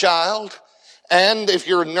are with child. And if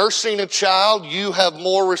you're nursing a child, you have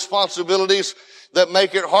more responsibilities that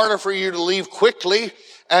make it harder for you to leave quickly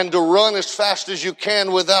and to run as fast as you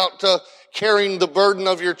can without carrying the burden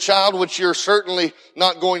of your child, which you're certainly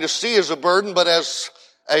not going to see as a burden, but as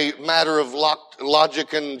a matter of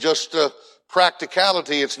logic and just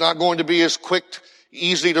practicality. It's not going to be as quick,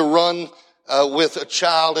 easy to run with a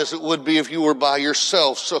child as it would be if you were by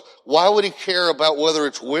yourself. So why would he care about whether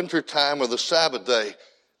it's winter time or the Sabbath day?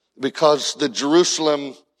 Because the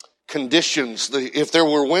Jerusalem conditions, if there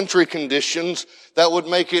were wintry conditions, that would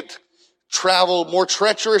make it travel more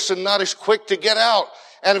treacherous and not as quick to get out.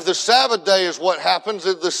 And if the Sabbath day is what happens,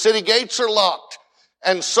 the city gates are locked.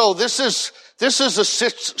 And so this is a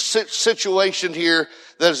situation here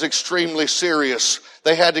that is extremely serious.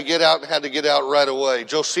 They had to get out and had to get out right away.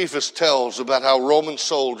 Josephus tells about how Roman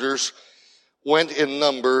soldiers went in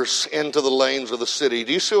numbers into the lanes of the city.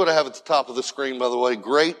 Do you see what I have at the top of the screen, by the way?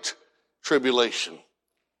 Great tribulation.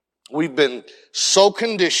 We've been so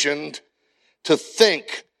conditioned to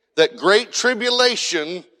think that great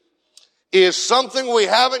tribulation is something we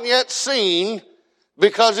haven't yet seen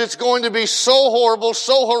because it's going to be so horrible,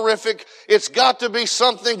 so horrific. It's got to be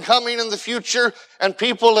something coming in the future. And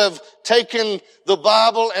people have taken the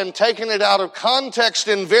Bible and taken it out of context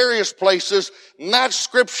in various places, matched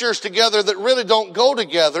scriptures together that really don't go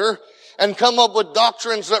together, and come up with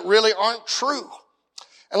doctrines that really aren't true.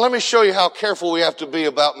 And let me show you how careful we have to be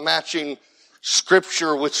about matching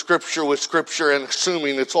scripture with scripture with scripture and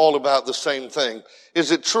assuming it's all about the same thing.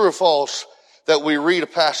 Is it true or false that we read a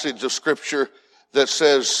passage of scripture that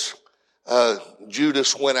says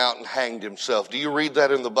Judas went out and hanged himself? Do you read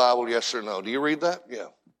that in the Bible, yes or no? Do you read that? Yeah.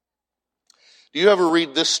 Do you ever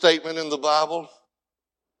read this statement in the Bible?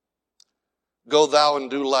 Go thou and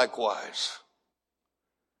do likewise.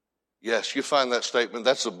 Yes, you find that statement.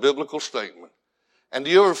 That's a biblical statement. And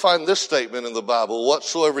do you ever find this statement in the Bible?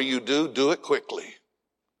 Whatsoever you do, do it quickly.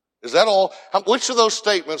 Is that all? Which of those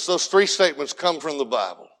statements, those three statements, come from the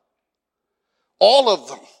Bible? All of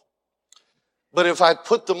them. But if I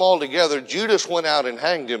put them all together, Judas went out and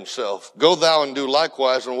hanged himself. Go thou and do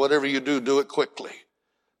likewise, and whatever you do, do it quickly.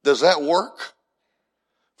 Does that work?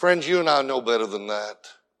 Friends, you and I know better than that.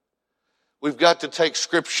 We've got to take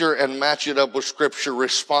Scripture and match it up with Scripture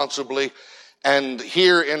responsibly. And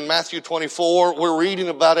here in Matthew 24, we're reading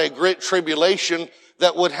about a great tribulation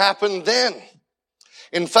that would happen then.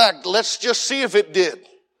 In fact, let's just see if it did.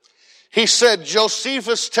 He said,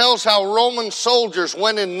 Josephus tells how Roman soldiers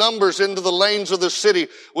went in numbers into the lanes of the city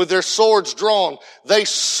with their swords drawn. They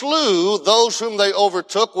slew those whom they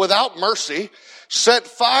overtook without mercy, set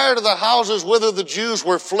fire to the houses whither the Jews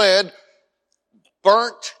were fled,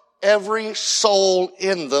 burnt every soul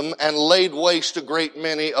in them, and laid waste a great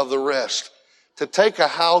many of the rest. To take a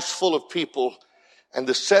house full of people and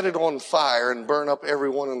to set it on fire and burn up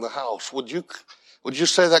everyone in the house. Would you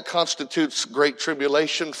say that constitutes great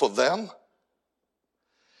tribulation for them?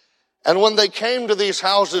 And when they came to these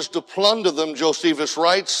houses to plunder them, Josephus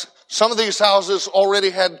writes, some of these houses already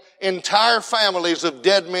had entire families of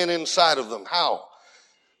dead men inside of them. How?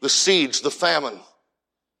 The siege, the famine.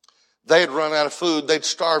 They had run out of food. They'd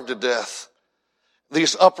starved to death.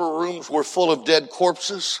 These upper rooms were full of dead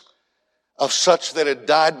corpses of such that had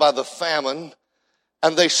died by the famine.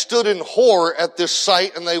 And they stood in horror at this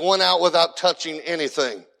sight, and they went out without touching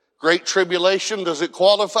anything. Great tribulation, does it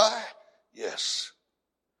qualify? Yes.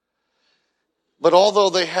 But although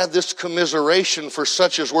they had this commiseration for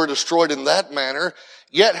such as were destroyed in that manner,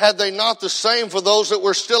 yet had they not the same for those that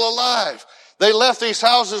were still alive. They left these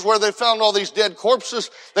houses where they found all these dead corpses.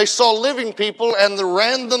 They saw living people and they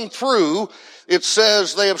ran them through. It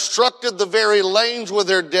says they obstructed the very lanes with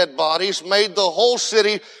their dead bodies, made the whole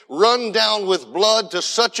city run down with blood to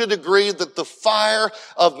such a degree that the fire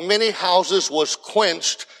of many houses was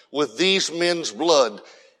quenched with these men's blood.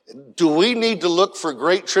 Do we need to look for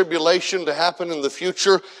great tribulation to happen in the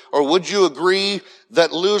future? Or would you agree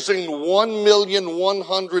that losing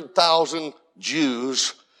 1,100,000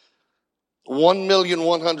 Jews,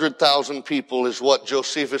 1,100,000 people is what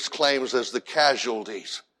Josephus claims as the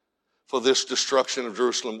casualties for this destruction of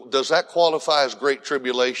Jerusalem? Does that qualify as great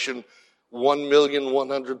tribulation?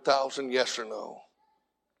 1,100,000, yes or no?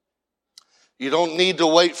 You don't need to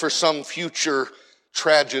wait for some future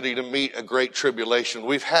tragedy to meet a great tribulation.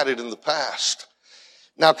 We've had it in the past.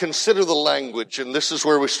 Now consider the language, and this is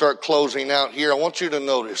where we start closing out here. I want you to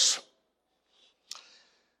notice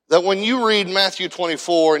that when you read Matthew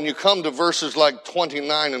 24 and you come to verses like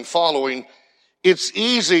 29 and following, it's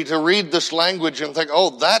easy to read this language and think,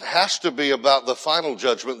 oh, that has to be about the final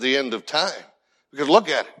judgment, the end of time. Because look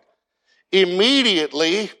at it.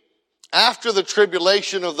 Immediately after the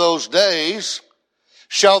tribulation of those days,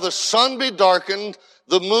 shall the sun be darkened,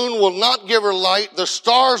 the moon will not give her light, the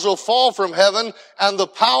stars will fall from heaven, and the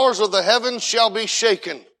powers of the heavens shall be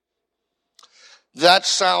shaken. That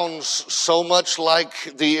sounds so much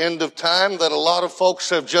like the end of time that a lot of folks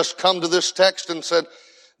have just come to this text and said,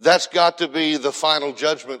 that's got to be the final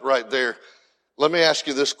judgment right there. Let me ask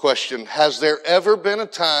you this question. Has there ever been a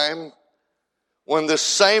time when the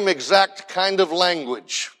same exact kind of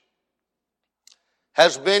language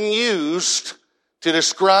has been used to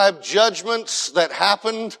describe judgments that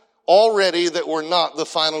happened already that were not the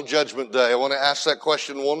final judgment day? I want to ask that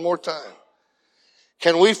question one more time.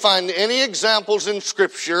 Can we find any examples in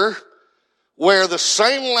Scripture where the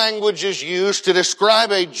same language is used to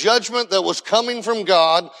describe a judgment that was coming from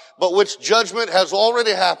God, but which judgment has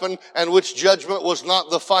already happened and which judgment was not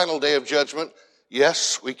the final day of judgment?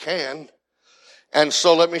 Yes, we can. And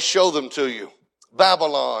so let me show them to you.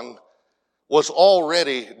 Babylon was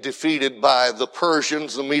already defeated by the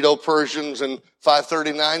Persians, the Medo-Persians in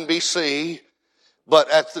 539 BC.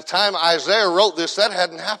 But at the time Isaiah wrote this, that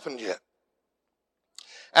hadn't happened yet.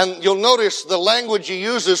 And you'll notice the language he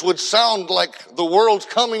uses would sound like the world's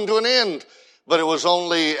coming to an end. But it was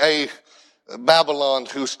only a Babylon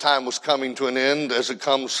whose time was coming to an end as it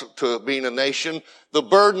comes to being a nation. The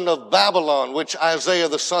burden of Babylon, which Isaiah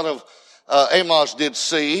the son of Amos did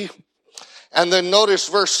see. And then notice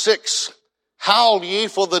verse 6. Howl ye,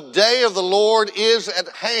 for the day of the Lord is at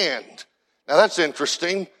hand. Now that's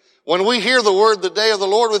interesting. When we hear the word, the day of the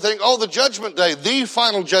Lord, we think, oh, the judgment day, the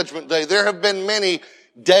final judgment day. There have been many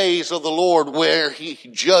days of the Lord where he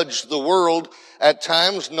judged the world at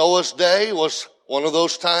times. Noah's day was one of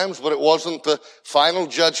those times, but it wasn't the final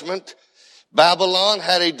judgment. Babylon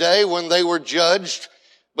had a day when they were judged.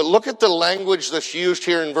 But look at the language that's used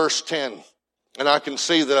here in verse 10. And I can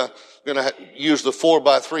see that going to use the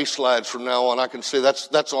 4x3 slides from now on. I can see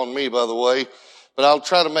that's on me, by the way. But I'll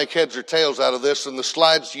try to make heads or tails out of this. And the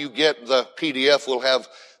slides you get, the PDF will have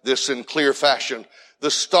this in clear fashion.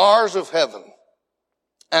 The stars of heaven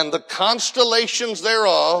and the constellations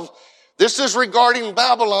thereof, this is regarding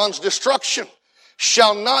Babylon's destruction,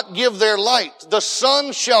 shall not give their light. The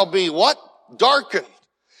sun shall be what? Darkened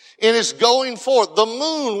in its going forth. The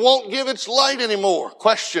moon won't give its light anymore.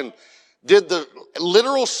 Question, did the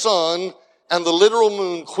literal sun and the literal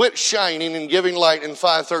moon quit shining and giving light in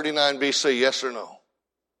 539 BC? Yes or no?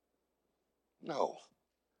 No.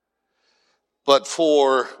 But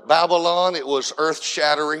for Babylon, it was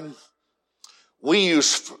earth-shattering. We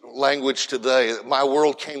use language today, my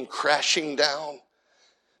world came crashing down.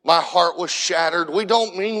 My heart was shattered. We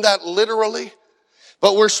don't mean that literally,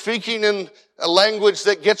 but we're speaking in a language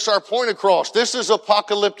that gets our point across. This is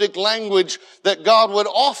apocalyptic language that God would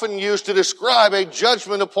often use to describe a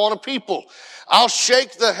judgment upon a people. I'll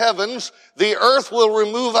shake the heavens. The earth will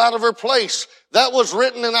remove out of her place. That was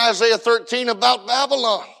written in Isaiah 13 about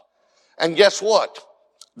Babylon. And guess what?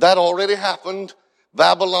 That already happened.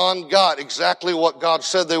 Babylon got exactly what God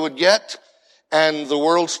said they would get, and the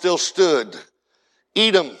world still stood.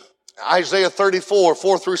 Edom, Isaiah 34,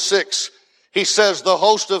 4 through 6. He says, the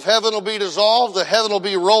host of heaven will be dissolved. The heaven will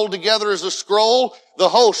be rolled together as a scroll. The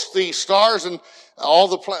host, the stars and all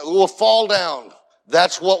the planets will fall down.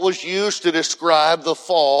 That's what was used to describe the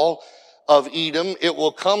fall of Edom. It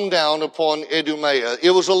will come down upon Idumea.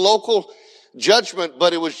 It was a local judgment,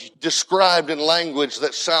 but it was described in language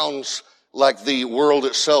that sounds like the world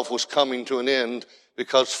itself was coming to an end,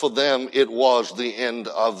 because for them it was the end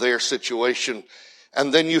of their situation.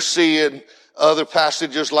 And then you see in other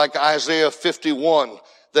passages like Isaiah 51,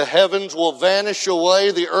 the heavens will vanish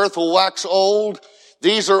away, the earth will wax old.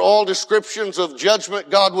 These are all descriptions of judgment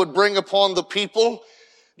God would bring upon the people.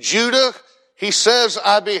 Judah, he says,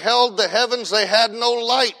 I beheld the heavens, they had no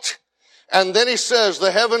light. And then he says,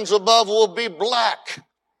 the heavens above will be black.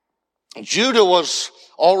 Judah was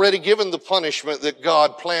already given the punishment that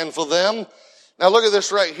God planned for them. Now look at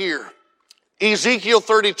this right here. Ezekiel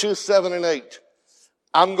 32, 7 and 8.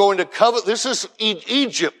 I'm going to cover, this is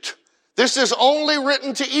Egypt. This is only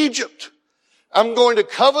written to Egypt. I'm going to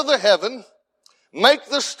cover the heaven, make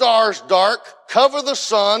the stars dark, cover the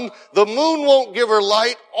sun. The moon won't give her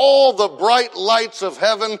light. All the bright lights of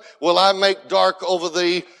heaven will I make dark over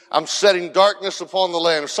thee. I'm setting darkness upon the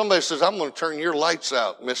land. If somebody says, I'm going to turn your lights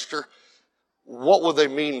out, mister, what would they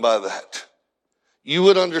mean by that? You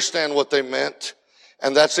would understand what they meant.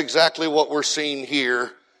 And that's exactly what we're seeing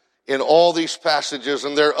here in all these passages.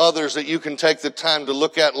 And there are others that you can take the time to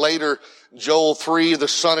look at later. Joel 3, the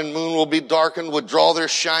sun and moon will be darkened, withdraw their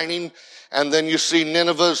shining. And then you see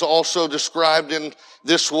Nineveh is also described in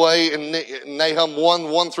this way in Nahum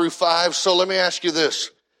 1, 1 through 5. So let me ask you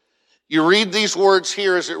this. You read these words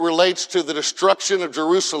here as it relates to the destruction of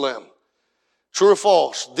Jerusalem. True or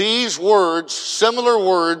false? These words, similar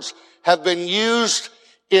words, have been used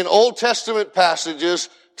in Old Testament passages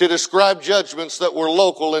to describe judgments that were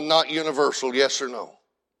local and not universal. Yes or no?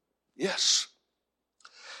 Yes.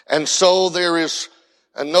 And so there is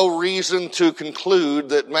no reason to conclude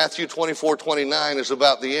that Matthew 24:29 is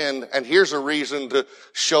about the end. And here's a reason to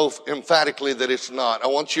show emphatically that it's not. I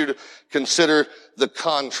want you to consider the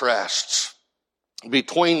contrasts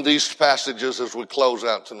between these passages as we close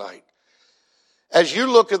out tonight. As you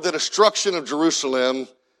look at the destruction of Jerusalem,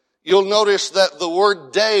 you'll notice that the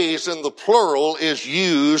word days in the plural is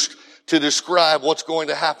used to describe what's going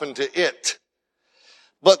to happen to it.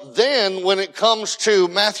 But then when it comes to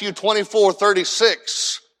Matthew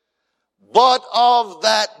 24:36, but of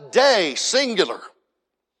that day, singular,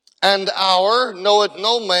 and hour knoweth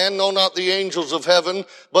no man, no not the angels of heaven,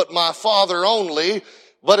 but my Father only.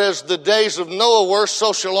 But as the days of Noah were,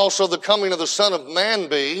 so shall also the coming of the Son of Man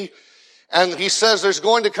be. And he says there's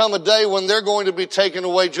going to come a day when they're going to be taken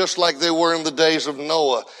away just like they were in the days of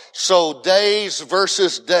Noah. So days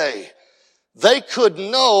versus day. They could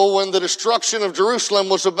know when the destruction of Jerusalem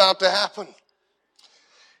was about to happen.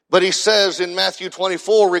 But he says in Matthew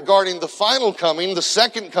 24 regarding the final coming, the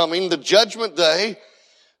second coming, the judgment day,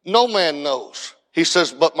 no man knows. He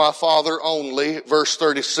says, but my Father only, verse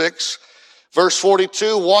 36. Verse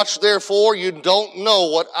 42, watch therefore, you don't know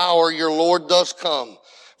what hour your Lord does come.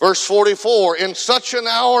 Verse 44, in such an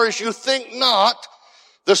hour as you think not,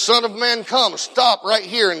 the Son of Man comes. Stop right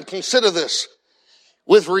here and consider this.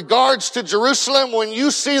 With regards to Jerusalem, when you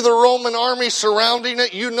see the Roman army surrounding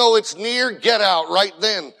it, you know it's near, get out right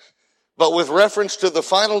then. But with reference to the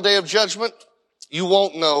final day of judgment, you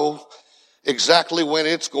won't know exactly when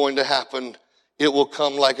it's going to happen. It will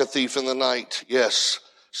come like a thief in the night. Yes,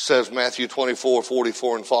 says Matthew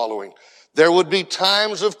 24:44 and following. There would be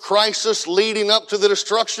times of crisis leading up to the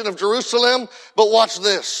destruction of Jerusalem, but watch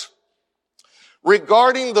this.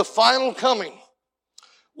 Regarding the final coming,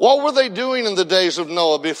 what were they doing in the days of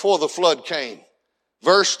Noah before the flood came?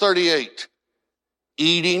 Verse 38,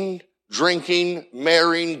 eating, drinking,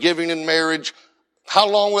 marrying, giving in marriage. How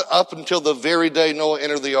long? Up until the very day Noah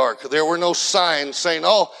entered the ark. There were no signs saying,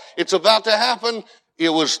 oh, it's about to happen. It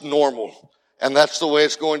was normal. And that's the way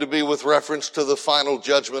it's going to be with reference to the final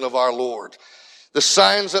judgment of our Lord. The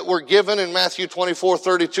signs that were given in Matthew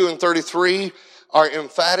 24:32 and 33 are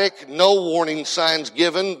emphatic. No warning signs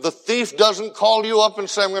given. The thief doesn't call you up and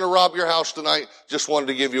say, I'm going to rob your house tonight. Just wanted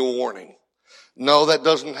to give you a warning. No, that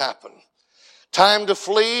doesn't happen. Time to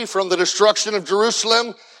flee from the destruction of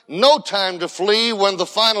Jerusalem. No time to flee when the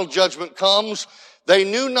final judgment comes. They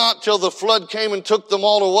knew not till the flood came and took them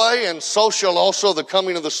all away, and so shall also the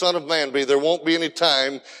coming of the Son of Man be. There won't be any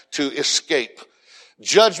time to escape.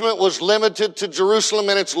 Judgment was limited to Jerusalem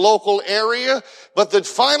and its local area, but the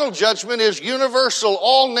final judgment is universal.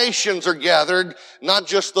 All nations are gathered, not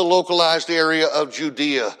just the localized area of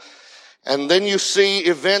Judea. And then you see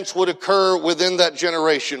events would occur within that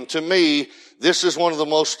generation. To me, this is one of the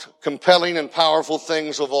most compelling and powerful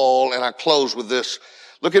things of all, and I close with this.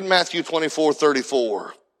 Look at Matthew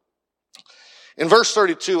 24:34. In verse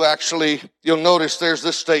 32, actually, you'll notice there's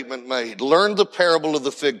this statement made. Learn the parable of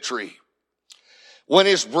the fig tree. When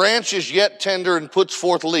his branch is yet tender and puts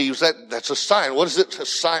forth leaves, that's a sign. What is it? A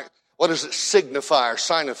sign. What does it signify or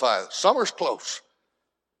signify? Summer's close.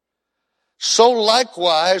 So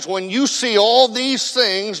likewise, when you see all these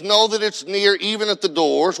things, know that it's near, even at the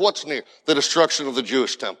doors. What's near? The destruction of the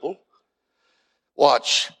Jewish temple.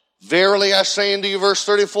 Watch. Verily I say unto you, verse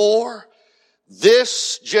 34,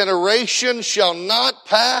 this generation shall not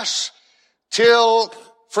pass till,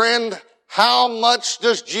 friend, how much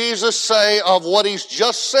does Jesus say of what he's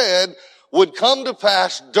just said would come to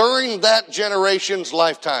pass during that generation's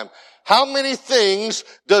lifetime? How many things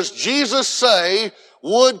does Jesus say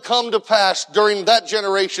would come to pass during that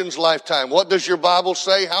generation's lifetime? What does your Bible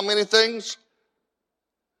say? How many things?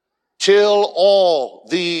 Till all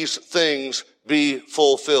these things be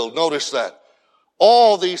fulfilled. Notice that.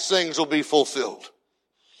 All these things will be fulfilled.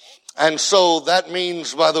 And so that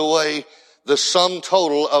means, by the way, the sum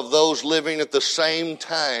total of those living at the same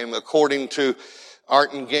time, according to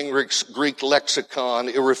Arndt Gingrich's Greek lexicon,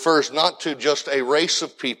 it refers not to just a race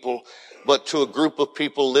of people, but to a group of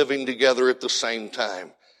people living together at the same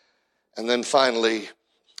time. And then finally,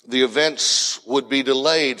 the events would be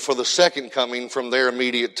delayed for the second coming from their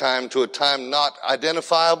immediate time to a time not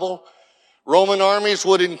identifiable. Roman armies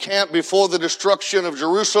would encamp before the destruction of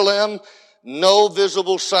Jerusalem. No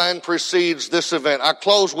visible sign precedes this event. I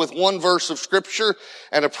close with one verse of scripture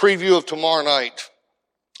and a preview of tomorrow night.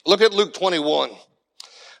 Look at Luke 21.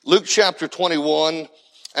 Luke chapter 21,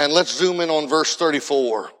 and let's zoom in on verse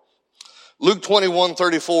 34. Luke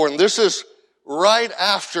 21:34, and this is right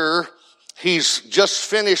after he's just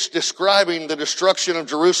finished describing the destruction of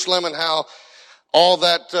Jerusalem and how all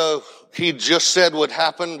that he just said would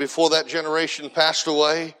happen before that generation passed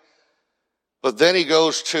away. But then he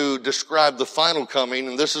goes to describe the final coming,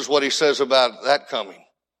 and this is what he says about that coming.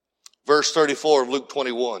 Verse 34 of Luke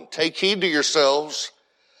 21. Take heed to yourselves,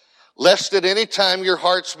 lest at any time your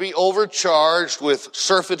hearts be overcharged with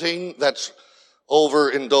surfeiting, that's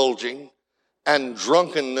overindulging, and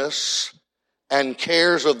drunkenness, and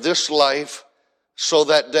cares of this life, so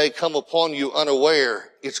that day come upon you unaware.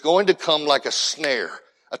 It's going to come like a snare,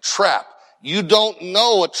 a trap. You don't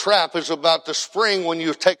know a trap is about to spring when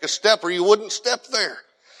you take a step, or you wouldn't step there.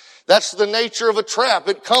 That's the nature of a trap.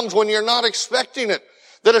 It comes when you're not expecting it.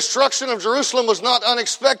 The destruction of Jerusalem was not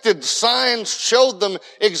unexpected. Signs showed them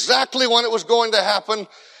exactly when it was going to happen.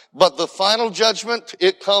 But the final judgment,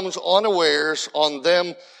 it comes unawares on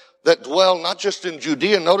them that dwell not just in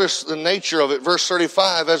Judea. Notice the nature of it. Verse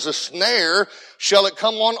 35, as a snare shall it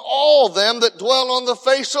come on all them that dwell on the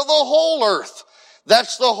face of the whole earth.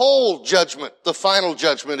 That's the whole judgment. The final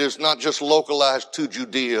judgment is not just localized to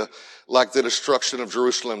Judea like the destruction of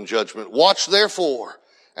Jerusalem judgment. Watch therefore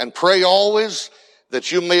and pray always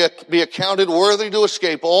that you may be accounted worthy to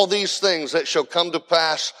escape all these things that shall come to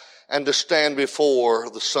pass and to stand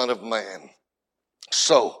before the Son of Man.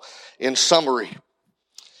 So, in summary,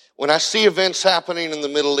 when I see events happening in the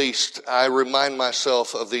Middle East, I remind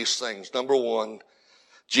myself of these things. Number one,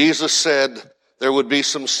 Jesus said there would be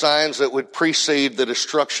some signs that would precede the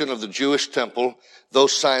destruction of the Jewish temple.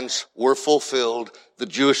 Those signs were fulfilled. The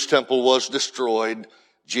Jewish temple was destroyed.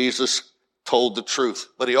 Jesus told the truth.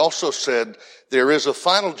 But he also said there is a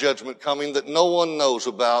final judgment coming that no one knows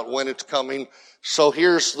about when it's coming. So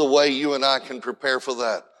here's the way you and I can prepare for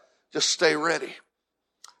that. Just stay ready.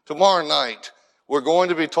 Tomorrow night, we're going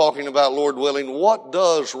to be talking about, Lord willing, what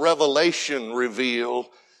does Revelation reveal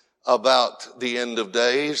about the end of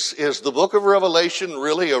days? Is the book of Revelation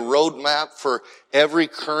really a roadmap for every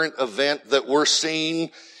current event that we're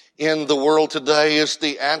seeing in the world today? Is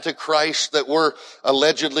the Antichrist that we're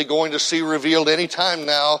allegedly going to see revealed anytime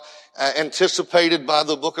now anticipated by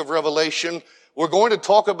the book of Revelation? We're going to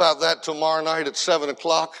talk about that tomorrow night at 7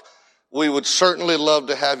 o'clock. We would certainly love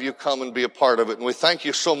to have you come and be a part of it. And we thank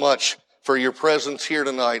you so much for your presence here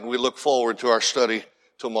tonight. And we look forward to our study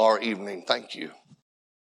tomorrow evening. Thank you.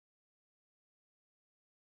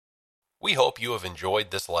 We hope you have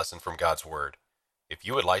enjoyed this lesson from God's Word. If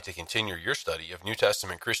you would like to continue your study of New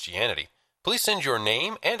Testament Christianity, please send your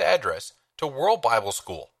name and address to World Bible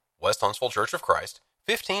School, West Huntsville Church of Christ,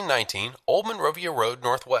 1519 Old Monrovia Road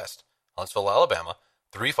Northwest, Huntsville, Alabama,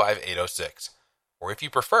 35806. Or if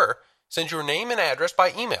you prefer, send your name and address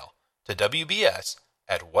by email to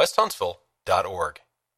wbs@westhuntsville.org.